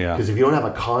effective. Yeah. Because if you don't have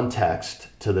a context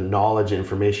to the knowledge and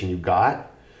information you got,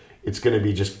 it's going to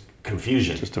be just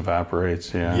confusion. Just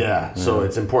evaporates. Yeah. Yeah. So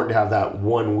it's important to have that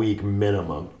 1 week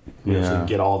minimum, so you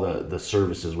get all the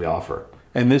services we offer.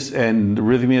 And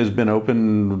Rhythmia has been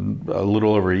open a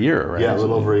little over a year, right? Yeah, a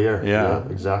little over a year. Yeah.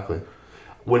 Exactly.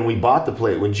 When we bought the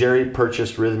place, when Jerry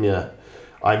purchased Rhythmia,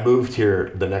 I moved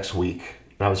here the next week.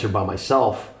 And I was here by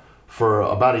myself for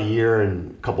about a year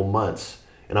and a couple months.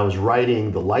 And I was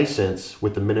writing the license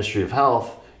with the Ministry of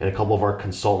Health and a couple of our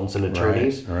consultants and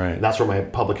attorneys. Right. And that's where my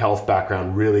public health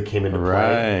background really came into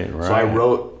play. Right. So I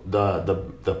wrote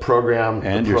the program,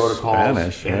 and the protocols,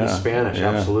 Spanish, and the Spanish,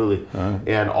 yeah. absolutely.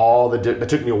 And it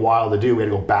took me a while to do. We had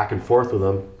to go back and forth with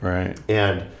them. Right.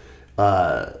 And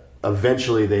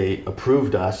eventually they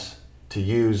approved us to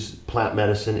use plant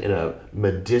medicine in a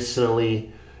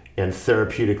medicinally and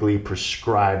therapeutically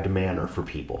prescribed manner for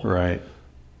people. Right.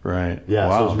 Right. Yeah,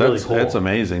 wow, so it's really cool. That's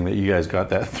amazing that you guys got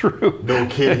that through. No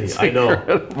kidding. I know.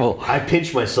 Incredible. I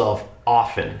pinch myself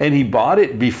often. And he bought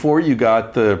it before you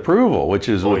got the approval, which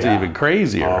is what's even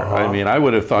crazier. I mean, I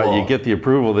would have thought you get the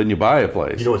approval, then you buy a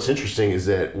place. You know what's interesting is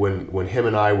that when him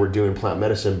and I were doing plant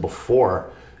medicine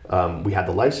before we had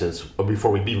the license, or before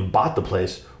we even bought the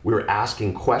place, we were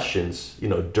asking questions,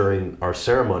 during our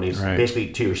ceremonies,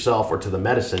 basically to yourself or to the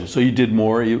medicine. So you did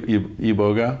more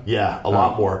Iboga? Yeah, a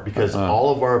lot more, because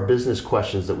all of our business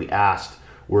questions that we asked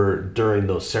were during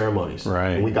those ceremonies.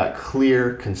 Right. And we got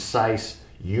clear, concise,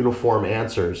 uniform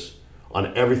answers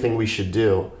on everything we should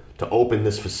do to open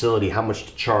this facility, how much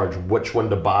to charge, which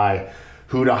one to buy,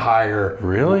 who to hire.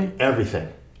 Really?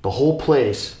 Everything. The whole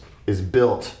place is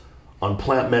built on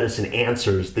plant medicine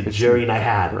answers that Jerry and I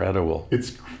had. Incredible.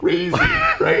 It's crazy,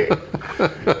 right?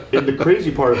 And the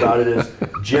crazy part about it is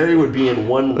Jerry would be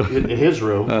in his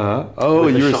room. Oh,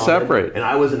 and you were shaman, separate. and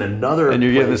I was in another And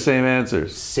you're place. getting the same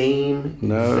answers. Same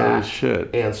No exact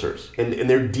shit. answers. And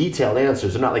they're detailed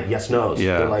answers. They're not like yes, no's.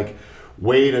 Yeah. They're like,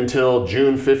 wait until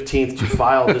June 15th to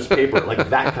file this paper. Like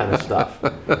that kind of stuff.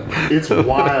 It's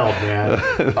wild, man.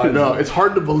 I know. It's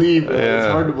hard to believe.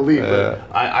 It's hard to believe. But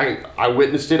I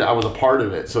witnessed it. I was a part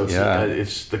of it. So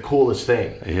it's the coolest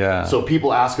thing. Yeah. So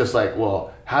people ask us like,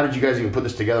 well, how did you guys even put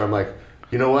this together? I'm like,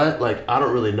 you know what? Like, I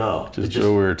don't really know. Just what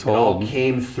we were told. It all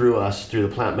came through us through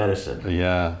the plant medicine.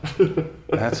 Yeah.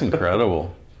 That's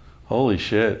incredible. Holy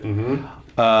shit.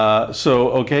 Mm-hmm.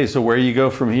 So where you go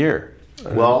from here?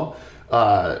 Well,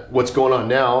 what's going on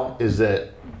now is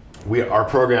that our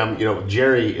program,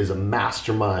 Jerry is a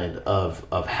mastermind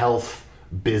of health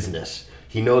business.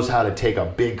 He knows how to take a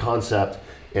big concept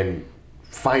and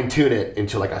fine tune it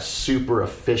into like a super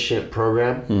efficient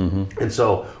program. Mm-hmm. And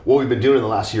so what we've been doing in the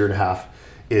last year and a half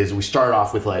is we started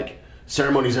off with like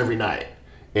ceremonies every night.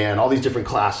 and all these different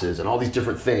classes and all these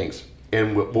different things.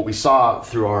 And what we saw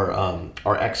through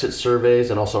our exit surveys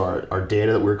and also our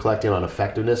data that we were collecting on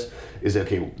effectiveness is that,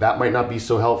 okay, that might not be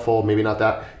so helpful, maybe not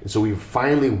that. And so we've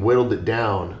finally whittled it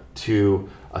down to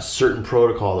a certain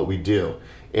protocol that we do.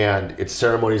 And it's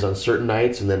ceremonies on certain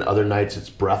nights, and then other nights it's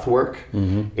breath work.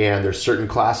 And there's certain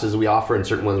classes we offer and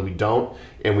certain ones we don't.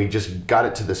 And we just got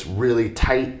it to this really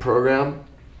tight program.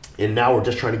 And now we're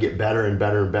just trying to get better and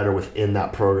better and better within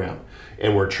that program.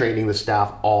 And we're training the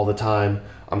staff all the time.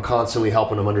 I'm constantly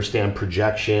helping them understand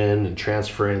projection and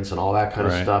transference and all that kind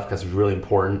of stuff, because it's really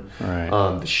important.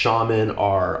 The shaman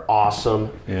are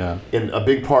awesome. And a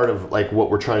big part of like what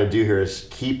we're trying to do here is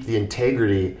keep the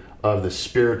integrity of the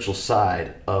spiritual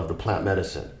side of the plant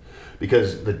medicine,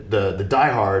 because the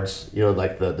diehards, you know,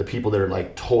 like the people that are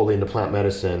like totally into plant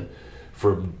medicine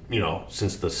for, you know,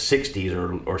 since the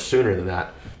 60s or sooner than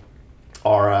that,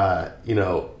 are you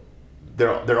know,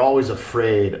 they're always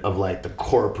afraid of like the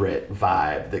corporate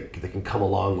vibe that can come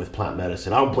along with plant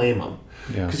medicine. I don't blame them,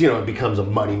 because you know, it becomes a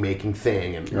money making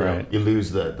thing, and you know, you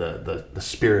lose the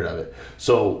spirit of it.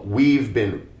 So we've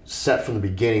been set from the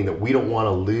beginning that we don't want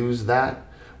to lose that.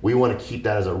 We want to keep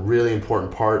that as a really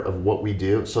important part of what we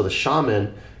do. So the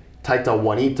shaman, Taita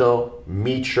Juanito,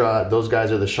 Mitra, those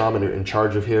guys are the shaman in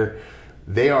charge of here.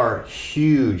 They are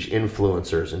huge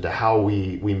influencers into how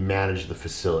we manage the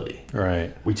facility.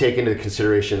 We take into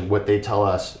consideration what they tell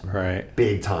us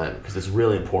big time, because it's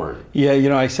really important. Yeah, you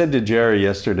know, I said to Jerry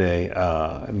yesterday,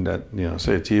 and that, you know,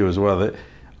 say it to you as well, that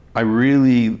I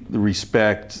really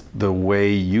respect the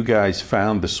way you guys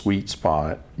found the sweet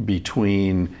spot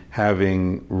between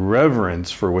having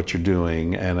reverence for what you're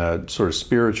doing and a sort of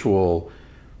spiritual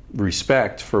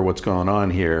respect for what's going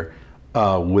on here,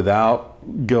 without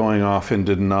going off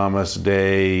into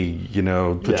namaste, you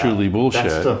know, patchouli bullshit.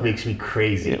 That stuff makes me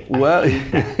crazy. Well,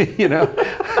 you know,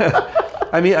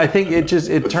 I mean, I think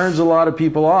it turns a lot of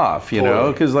people off, you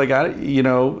know, because like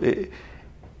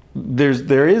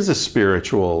there is a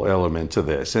spiritual element to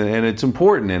this, and it's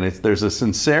important, and there's a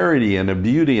sincerity and a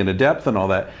beauty and a depth and all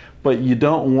that. But you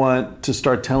don't want to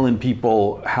start telling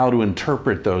people how to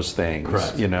interpret those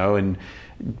things, you know, and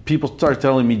people start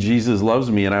telling me Jesus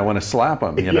loves me and I want to slap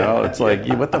them, you know. It's like,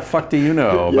 what the fuck do you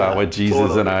know about what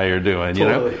Jesus and I are doing, you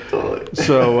know?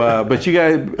 So, but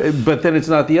then it's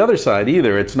not the other side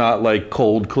either. It's not like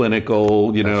cold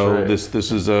clinical, you know, this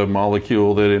is a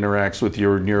molecule that interacts with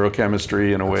your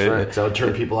neurochemistry in a way. That's that would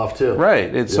turn people off too.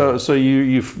 It's so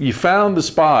you found the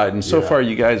spot, and so far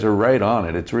you guys are right on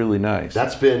it. It's really nice.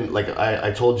 That's been, like,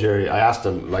 I told Jerry, I asked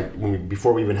him, like,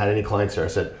 before we even had any clients there, I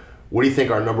said, what do you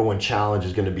think our number one challenge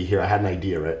is going to be here? I had an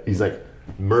idea, right? He's like,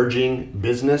 merging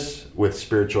business with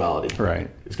spirituality. It's going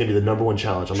to be the number one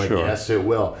challenge. I'm like, yes, it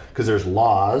will. Because there's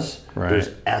laws, there's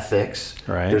ethics,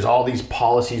 there's all these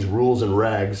policies, rules, and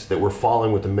regs that we're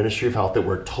following with the Ministry of Health that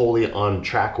we're totally on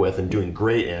track with and doing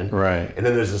great in. And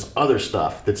then there's this other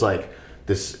stuff that's like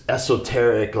this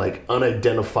esoteric, like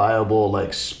unidentifiable,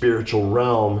 like spiritual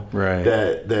realm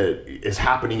that is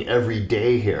happening every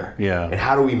day here. And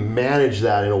how do we manage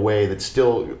that in a way that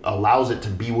still allows it to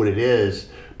be what it is,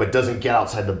 but doesn't get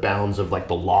outside the bounds of like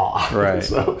the law?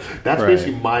 So that's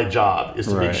basically my job, is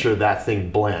to make sure that thing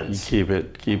blends. You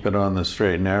keep it on the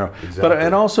straight and narrow. But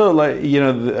and also, like, you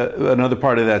know, another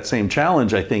part of that same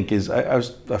challenge, I think, is I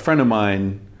was a friend of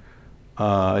mine.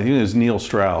 I think it was Neil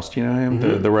Strauss. Do you know him,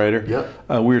 the writer?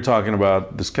 We were talking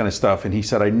about this kind of stuff, and he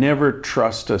said, I never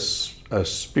trust a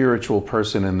spiritual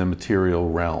person in the material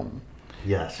realm.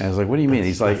 And I was like, what do you mean?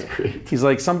 He's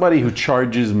like somebody who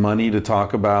charges money to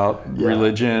talk about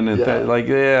religion, and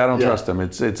I don't trust him.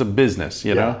 It's a business,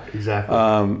 you know?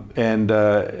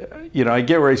 You know, I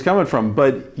get where he's coming from,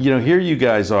 but you know, here you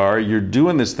guys are, you're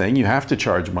doing this thing, you have to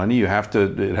charge money, it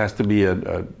has to be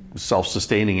a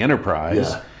self-sustaining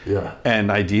enterprise.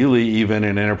 And ideally even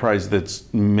an enterprise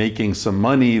that's making some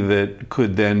money that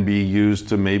could then be used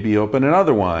to maybe open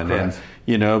another one. And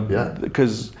you know,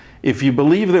 because if you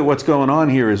believe that what's going on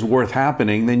here is worth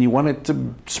happening, then you want it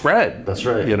to spread.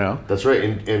 You know?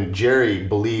 And Jerry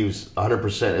believes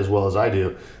 100% as well as I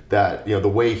do that, you know, the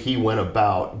way he went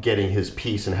about getting his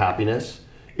peace and happiness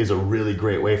is a really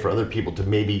great way for other people to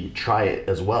maybe try it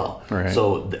as well.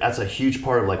 So that's a huge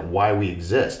part of like why we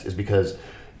exist, is because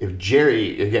if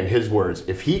Jerry, again, his words,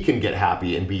 if he can get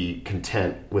happy and be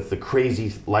content with the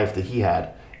crazy life that he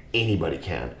had, anybody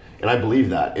can. And I believe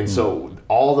that. And so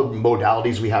all the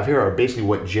modalities we have here are basically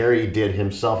what Jerry did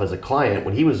himself as a client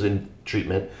when he was in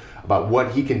treatment, about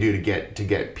what he can do to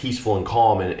get peaceful and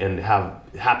calm and have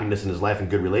happiness in his life and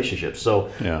good relationships. So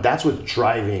that's what's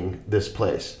driving this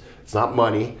place. It's not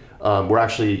money. We're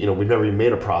actually, we've never even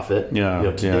made a profit. Yeah,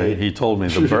 to date. He told me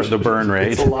the burn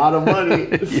rate. It's a lot of money.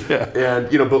 Yeah.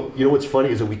 And but what's funny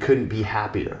is that we couldn't be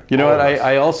happier. You know what?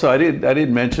 I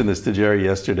didn't mention this to Jerry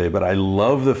yesterday, but I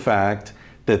love the fact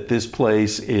that this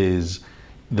place is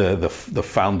the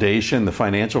foundation, the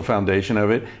financial foundation of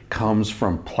it comes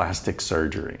from plastic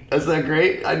surgery. Isn't that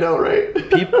great? I know, right?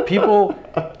 People,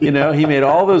 he made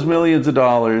all those millions of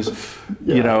dollars,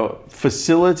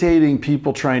 facilitating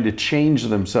people trying to change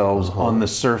themselves on the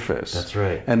surface. That's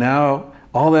right. And now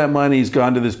all that money's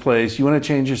gone to this place. You want to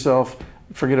change yourself?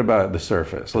 Forget about the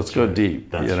surface. Let's go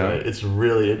deep. That's right. It's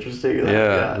really interesting.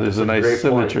 Yeah, there's a nice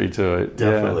symmetry to it.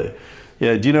 Definitely.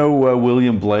 Yeah. Do you know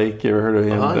William Blake? You ever heard of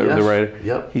him? Yes. The writer.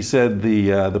 Yep. He said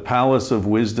the palace of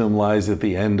wisdom lies at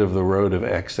the end of the road of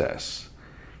excess.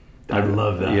 I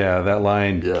love that. Yeah, that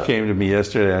line came to me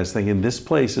yesterday. I was thinking, this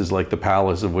place is like the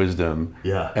palace of wisdom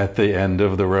at the end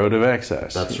of the road of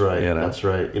excess. That's right. That's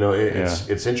right.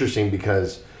 It's interesting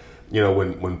because,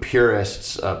 when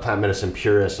purists, plant medicine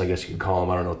purists, I guess you could call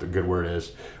them, I don't know what the good word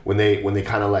is, when they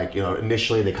kind of like,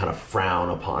 initially they kind of frown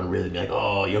upon really being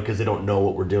like, because they don't know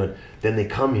what we're doing. Then they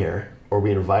come here, or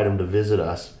we invite them to visit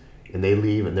us, and they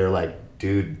leave and they're like,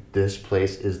 dude, this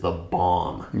place is the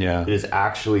bomb. Yeah. It is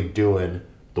actually doing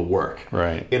the work.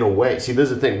 Right. In a way. See, this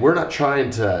is the thing. We're not trying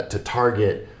to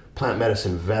target plant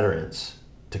medicine veterans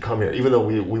to come here, even though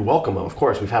we welcome them. Of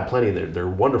course, we've had plenty. They're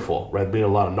wonderful, right? Bringing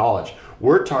a lot of knowledge.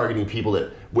 We're targeting people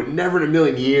that would never in a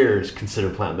million years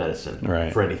consider plant medicine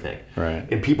for anything. Right.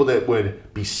 And people that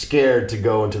would be scared to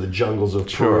go into the jungles of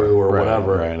Peru or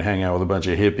whatever. Right, and hang out with a bunch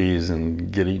of hippies and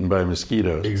get eaten by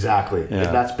mosquitoes. Exactly. Yeah.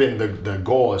 And that's been the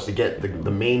goal, is to get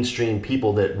the mainstream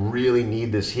people that really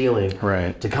need this healing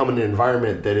to come in an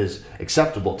environment that is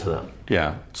acceptable to them.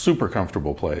 Yeah, super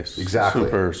comfortable place. Exactly.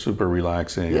 Super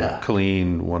relaxing,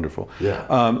 clean, wonderful.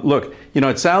 Yeah. Look,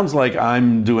 it sounds like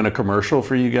I'm doing a commercial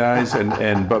for you guys,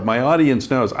 but my audience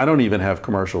knows I don't even have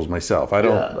commercials myself. I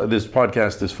don't. Yeah. This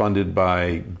podcast is funded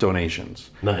by donations.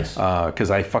 Nice.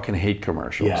 Because I fucking hate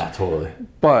commercials. Yeah, totally.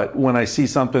 But when I see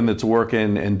something that's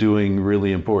working and doing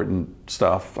really important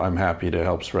stuff, I'm happy to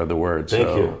help spread the word.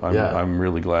 Thank you. I'm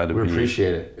really glad to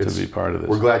appreciate it. To be part of this.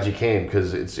 We're glad you came,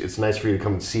 because it's nice for you to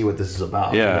come and see what this is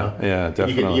about. Yeah,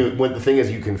 definitely. The thing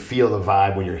is, you can feel the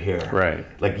vibe when you're here. Right.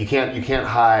 Like you can't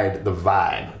hide the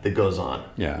vibe that goes on.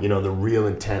 Yeah. The real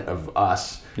intent of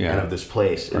us and of this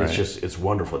place. And it's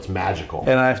wonderful. It's magical.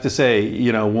 And I have to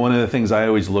say, one of the things I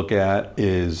always look at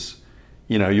is,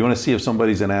 you want to see if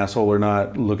somebody's an asshole or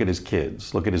not, look at his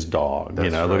kids, look at his dog,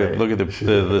 That's look at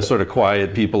the sort of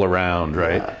quiet people around,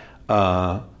 right?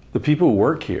 Yeah. The people who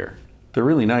work here, they're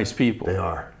really nice people. They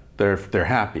are. They're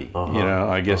happy.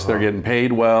 I guess they're getting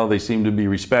paid well. They seem to be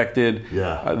respected.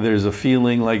 Yeah. There's a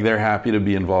feeling like they're happy to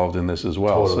be involved in this as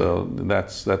well. Totally. So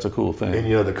that's a cool thing. And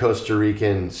the Costa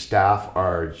Rican staff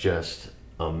are just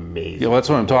amazing. Yeah, well, that's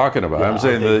what I'm talking about. I'm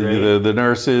saying the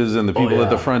nurses and the people at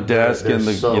the front desk they're and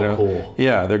the so cool.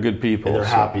 Yeah, they're good people. And they're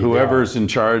happy. Whoever's in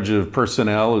charge of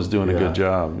personnel is doing a good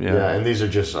job. Yeah, and these are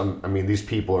just these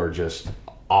people are just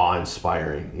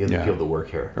awe-inspiring. The people that work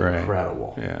here.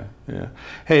 Incredible. Yeah.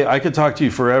 Hey, I could talk to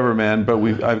you forever, man, but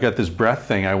I've got this breath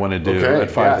thing I want to do at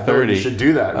 5:30. You should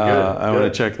do that. I want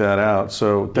to check that out.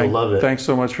 So love it. Thanks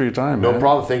so much for your time, man. No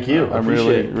problem. Thank you. I'm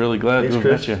really glad to have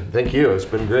met you. Thank you. It's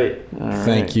been great.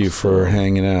 Thank you for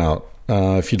hanging out.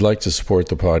 If you'd like to support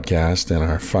the podcast and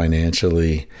are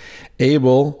financially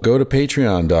able, go to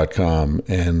patreon.com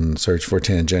and search for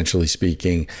Tangentially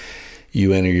Speaking.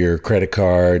 You enter your credit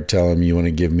card, tell them you want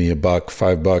to give me $1,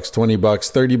 $5, $20,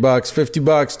 $30, $50,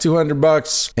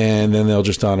 $200, and then they'll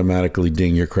just automatically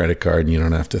ding your credit card and you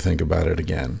don't have to think about it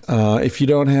again. If you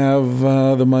don't have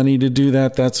the money to do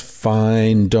that, that's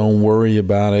fine. Don't worry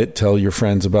about it. Tell your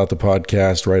friends about the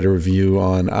podcast, write a review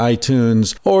on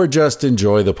iTunes, or just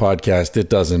enjoy the podcast. It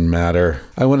doesn't matter.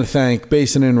 I want to thank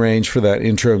Basin and Range for that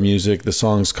intro music. The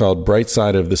song's called Bright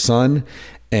Side of the Sun.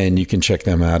 And you can check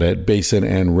them out at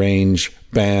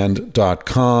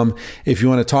basinandrangeband.com. If you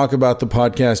want to talk about the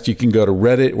podcast, you can go to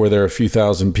Reddit, where there are a few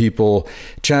thousand people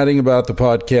chatting about the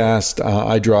podcast.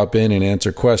 I drop in and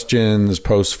answer questions,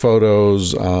 post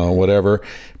photos, whatever.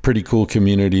 Pretty cool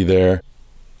community there.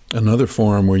 Another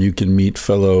forum where you can meet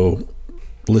fellow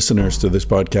listeners to this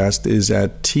podcast is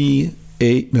at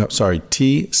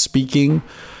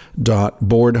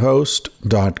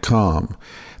tspeaking.boardhost.com.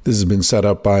 This has been set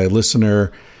up by a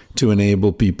listener to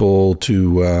enable people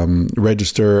to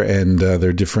register and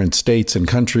their different states and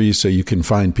countries, so you can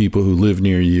find people who live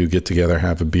near you, get together,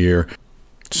 have a beer,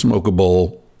 smoke a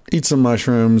bowl, eat some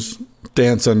mushrooms,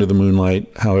 dance under the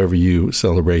moonlight. However you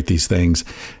celebrate these things,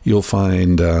 you'll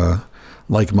find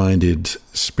like-minded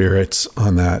spirits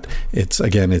on that. It's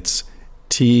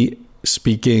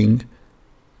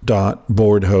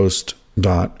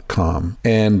tspeaking.boardhost.com.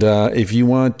 And if you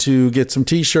want to get some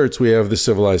t-shirts, we have the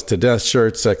Civilized to Death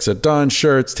shirts, Sex at Dawn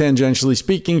shirts, Tangentially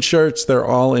Speaking shirts. They're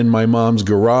all in my mom's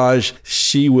garage.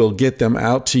 She will get them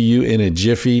out to you in a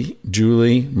jiffy.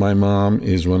 Julie, my mom,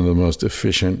 is one of the most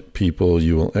efficient people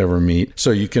you will ever meet.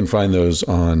 So you can find those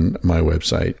on my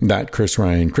website. That Chris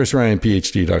Ryan,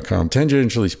 chrisryanphd.com,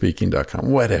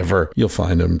 tangentiallyspeaking.com, whatever. You'll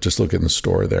find them. Just look in the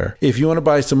store there. If you want to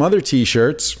buy some other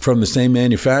t-shirts from the same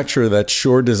manufacturer, that's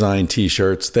Sure Design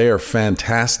t-shirts. They are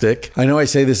fantastic. I know I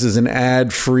say this is an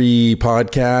ad-free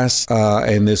podcast,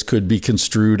 and this could be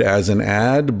construed as an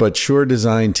ad, but Sure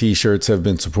Design t-shirts have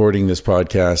been supporting this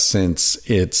podcast since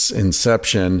its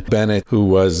inception. Bennett, who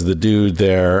was the dude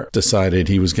there, decided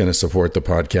he was going to support the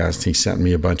podcast. He sent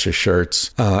me a bunch of shirts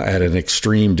at an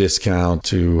extreme discount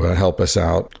to help us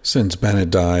out. Since Bennett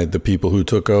died, the people who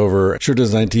took over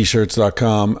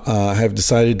SureDesignT-shirts.com have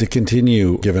decided to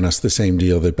continue giving us the same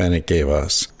deal that Bennett gave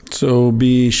us. So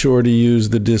be sure to use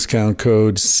the discount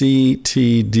code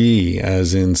CTD,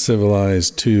 as in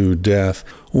Civilized to Death,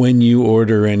 when you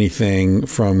order anything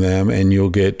from them, and you'll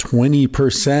get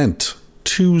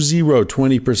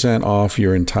 20% off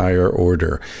your entire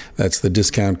order. That's the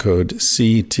discount code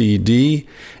CTD,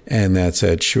 and that's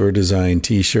at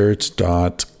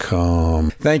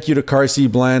SureDesignT-shirts.com. Thank you to Carsey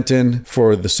Blanton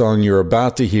for the song you're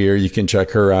about to hear. You can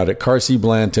check her out at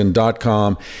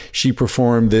CarseyBlanton.com. She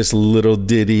performed this little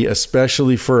ditty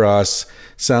especially for us.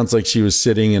 Sounds like she was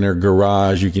sitting in her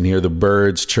garage. You can hear the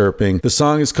birds chirping. The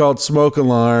song is called Smoke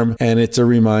Alarm, and it's a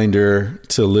reminder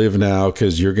to live now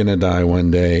because you're going to die one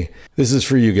day. This is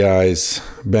for you guys,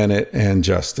 Bennett and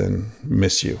Justin.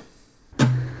 Miss you.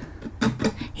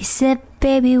 He said,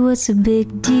 baby, what's a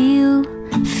big deal?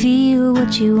 Feel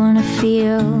what you want to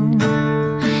feel.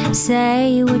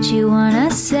 Say what you want to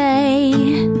say.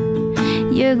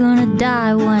 You're gonna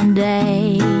die one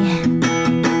day.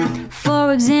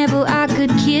 For example, I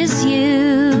could kiss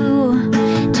you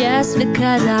just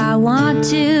because I want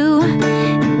to.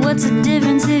 What's the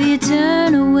difference if you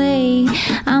turn away?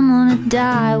 I'm gonna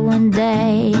die one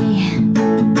day.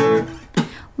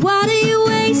 Why do you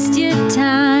waste your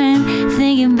time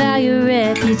thinking about your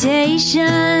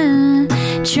reputation?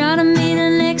 Trying to meet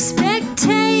an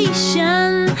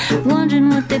expectation, wondering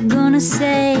what they're gonna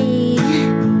say.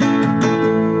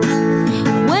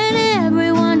 When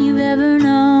everyone you've ever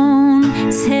known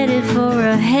is headed for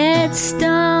a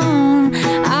headstone.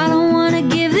 I don't wanna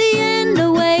give the end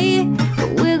away, but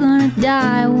we're gonna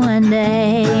die one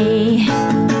day.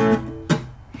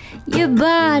 Your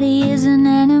body is an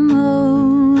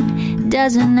animal,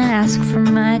 doesn't ask for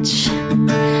much.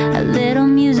 A little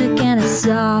music and a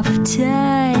soft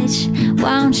touch.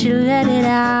 Why don't you let it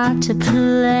out to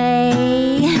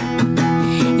play?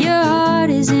 Your heart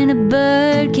is in a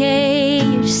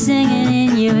birdcage, singing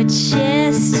in your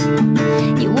chest.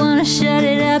 You wanna shut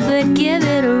it up but give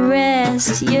it a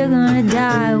rest. You're gonna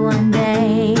die one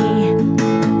day.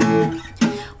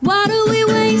 Why do we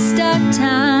waste our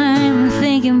time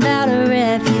thinking about a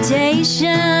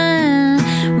reputation?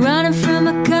 Running from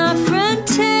a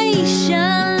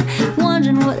confrontation,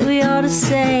 wondering what we ought to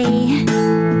say.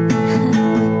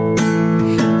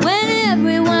 When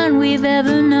everyone we've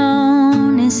ever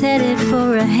known is headed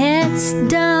for a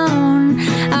headstone.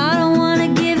 I don't want to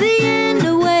give the end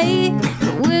away,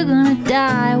 but we're gonna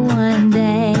die one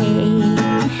day.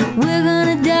 We're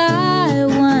gonna die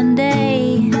one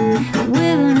day.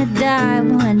 We're gonna die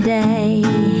one day.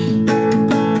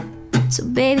 So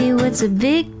baby, what's a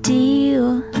big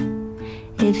deal?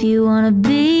 If you wanna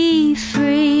be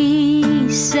free,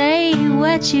 say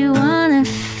what you wanna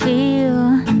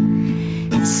feel.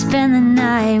 Spend the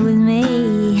night with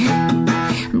me.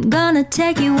 I'm gonna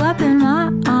take you up in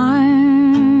my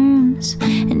arms.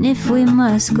 And if we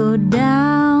must go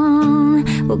down,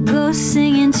 we'll go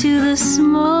singing to the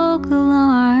smoke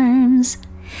alarms.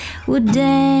 We'll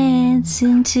dance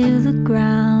into the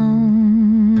ground.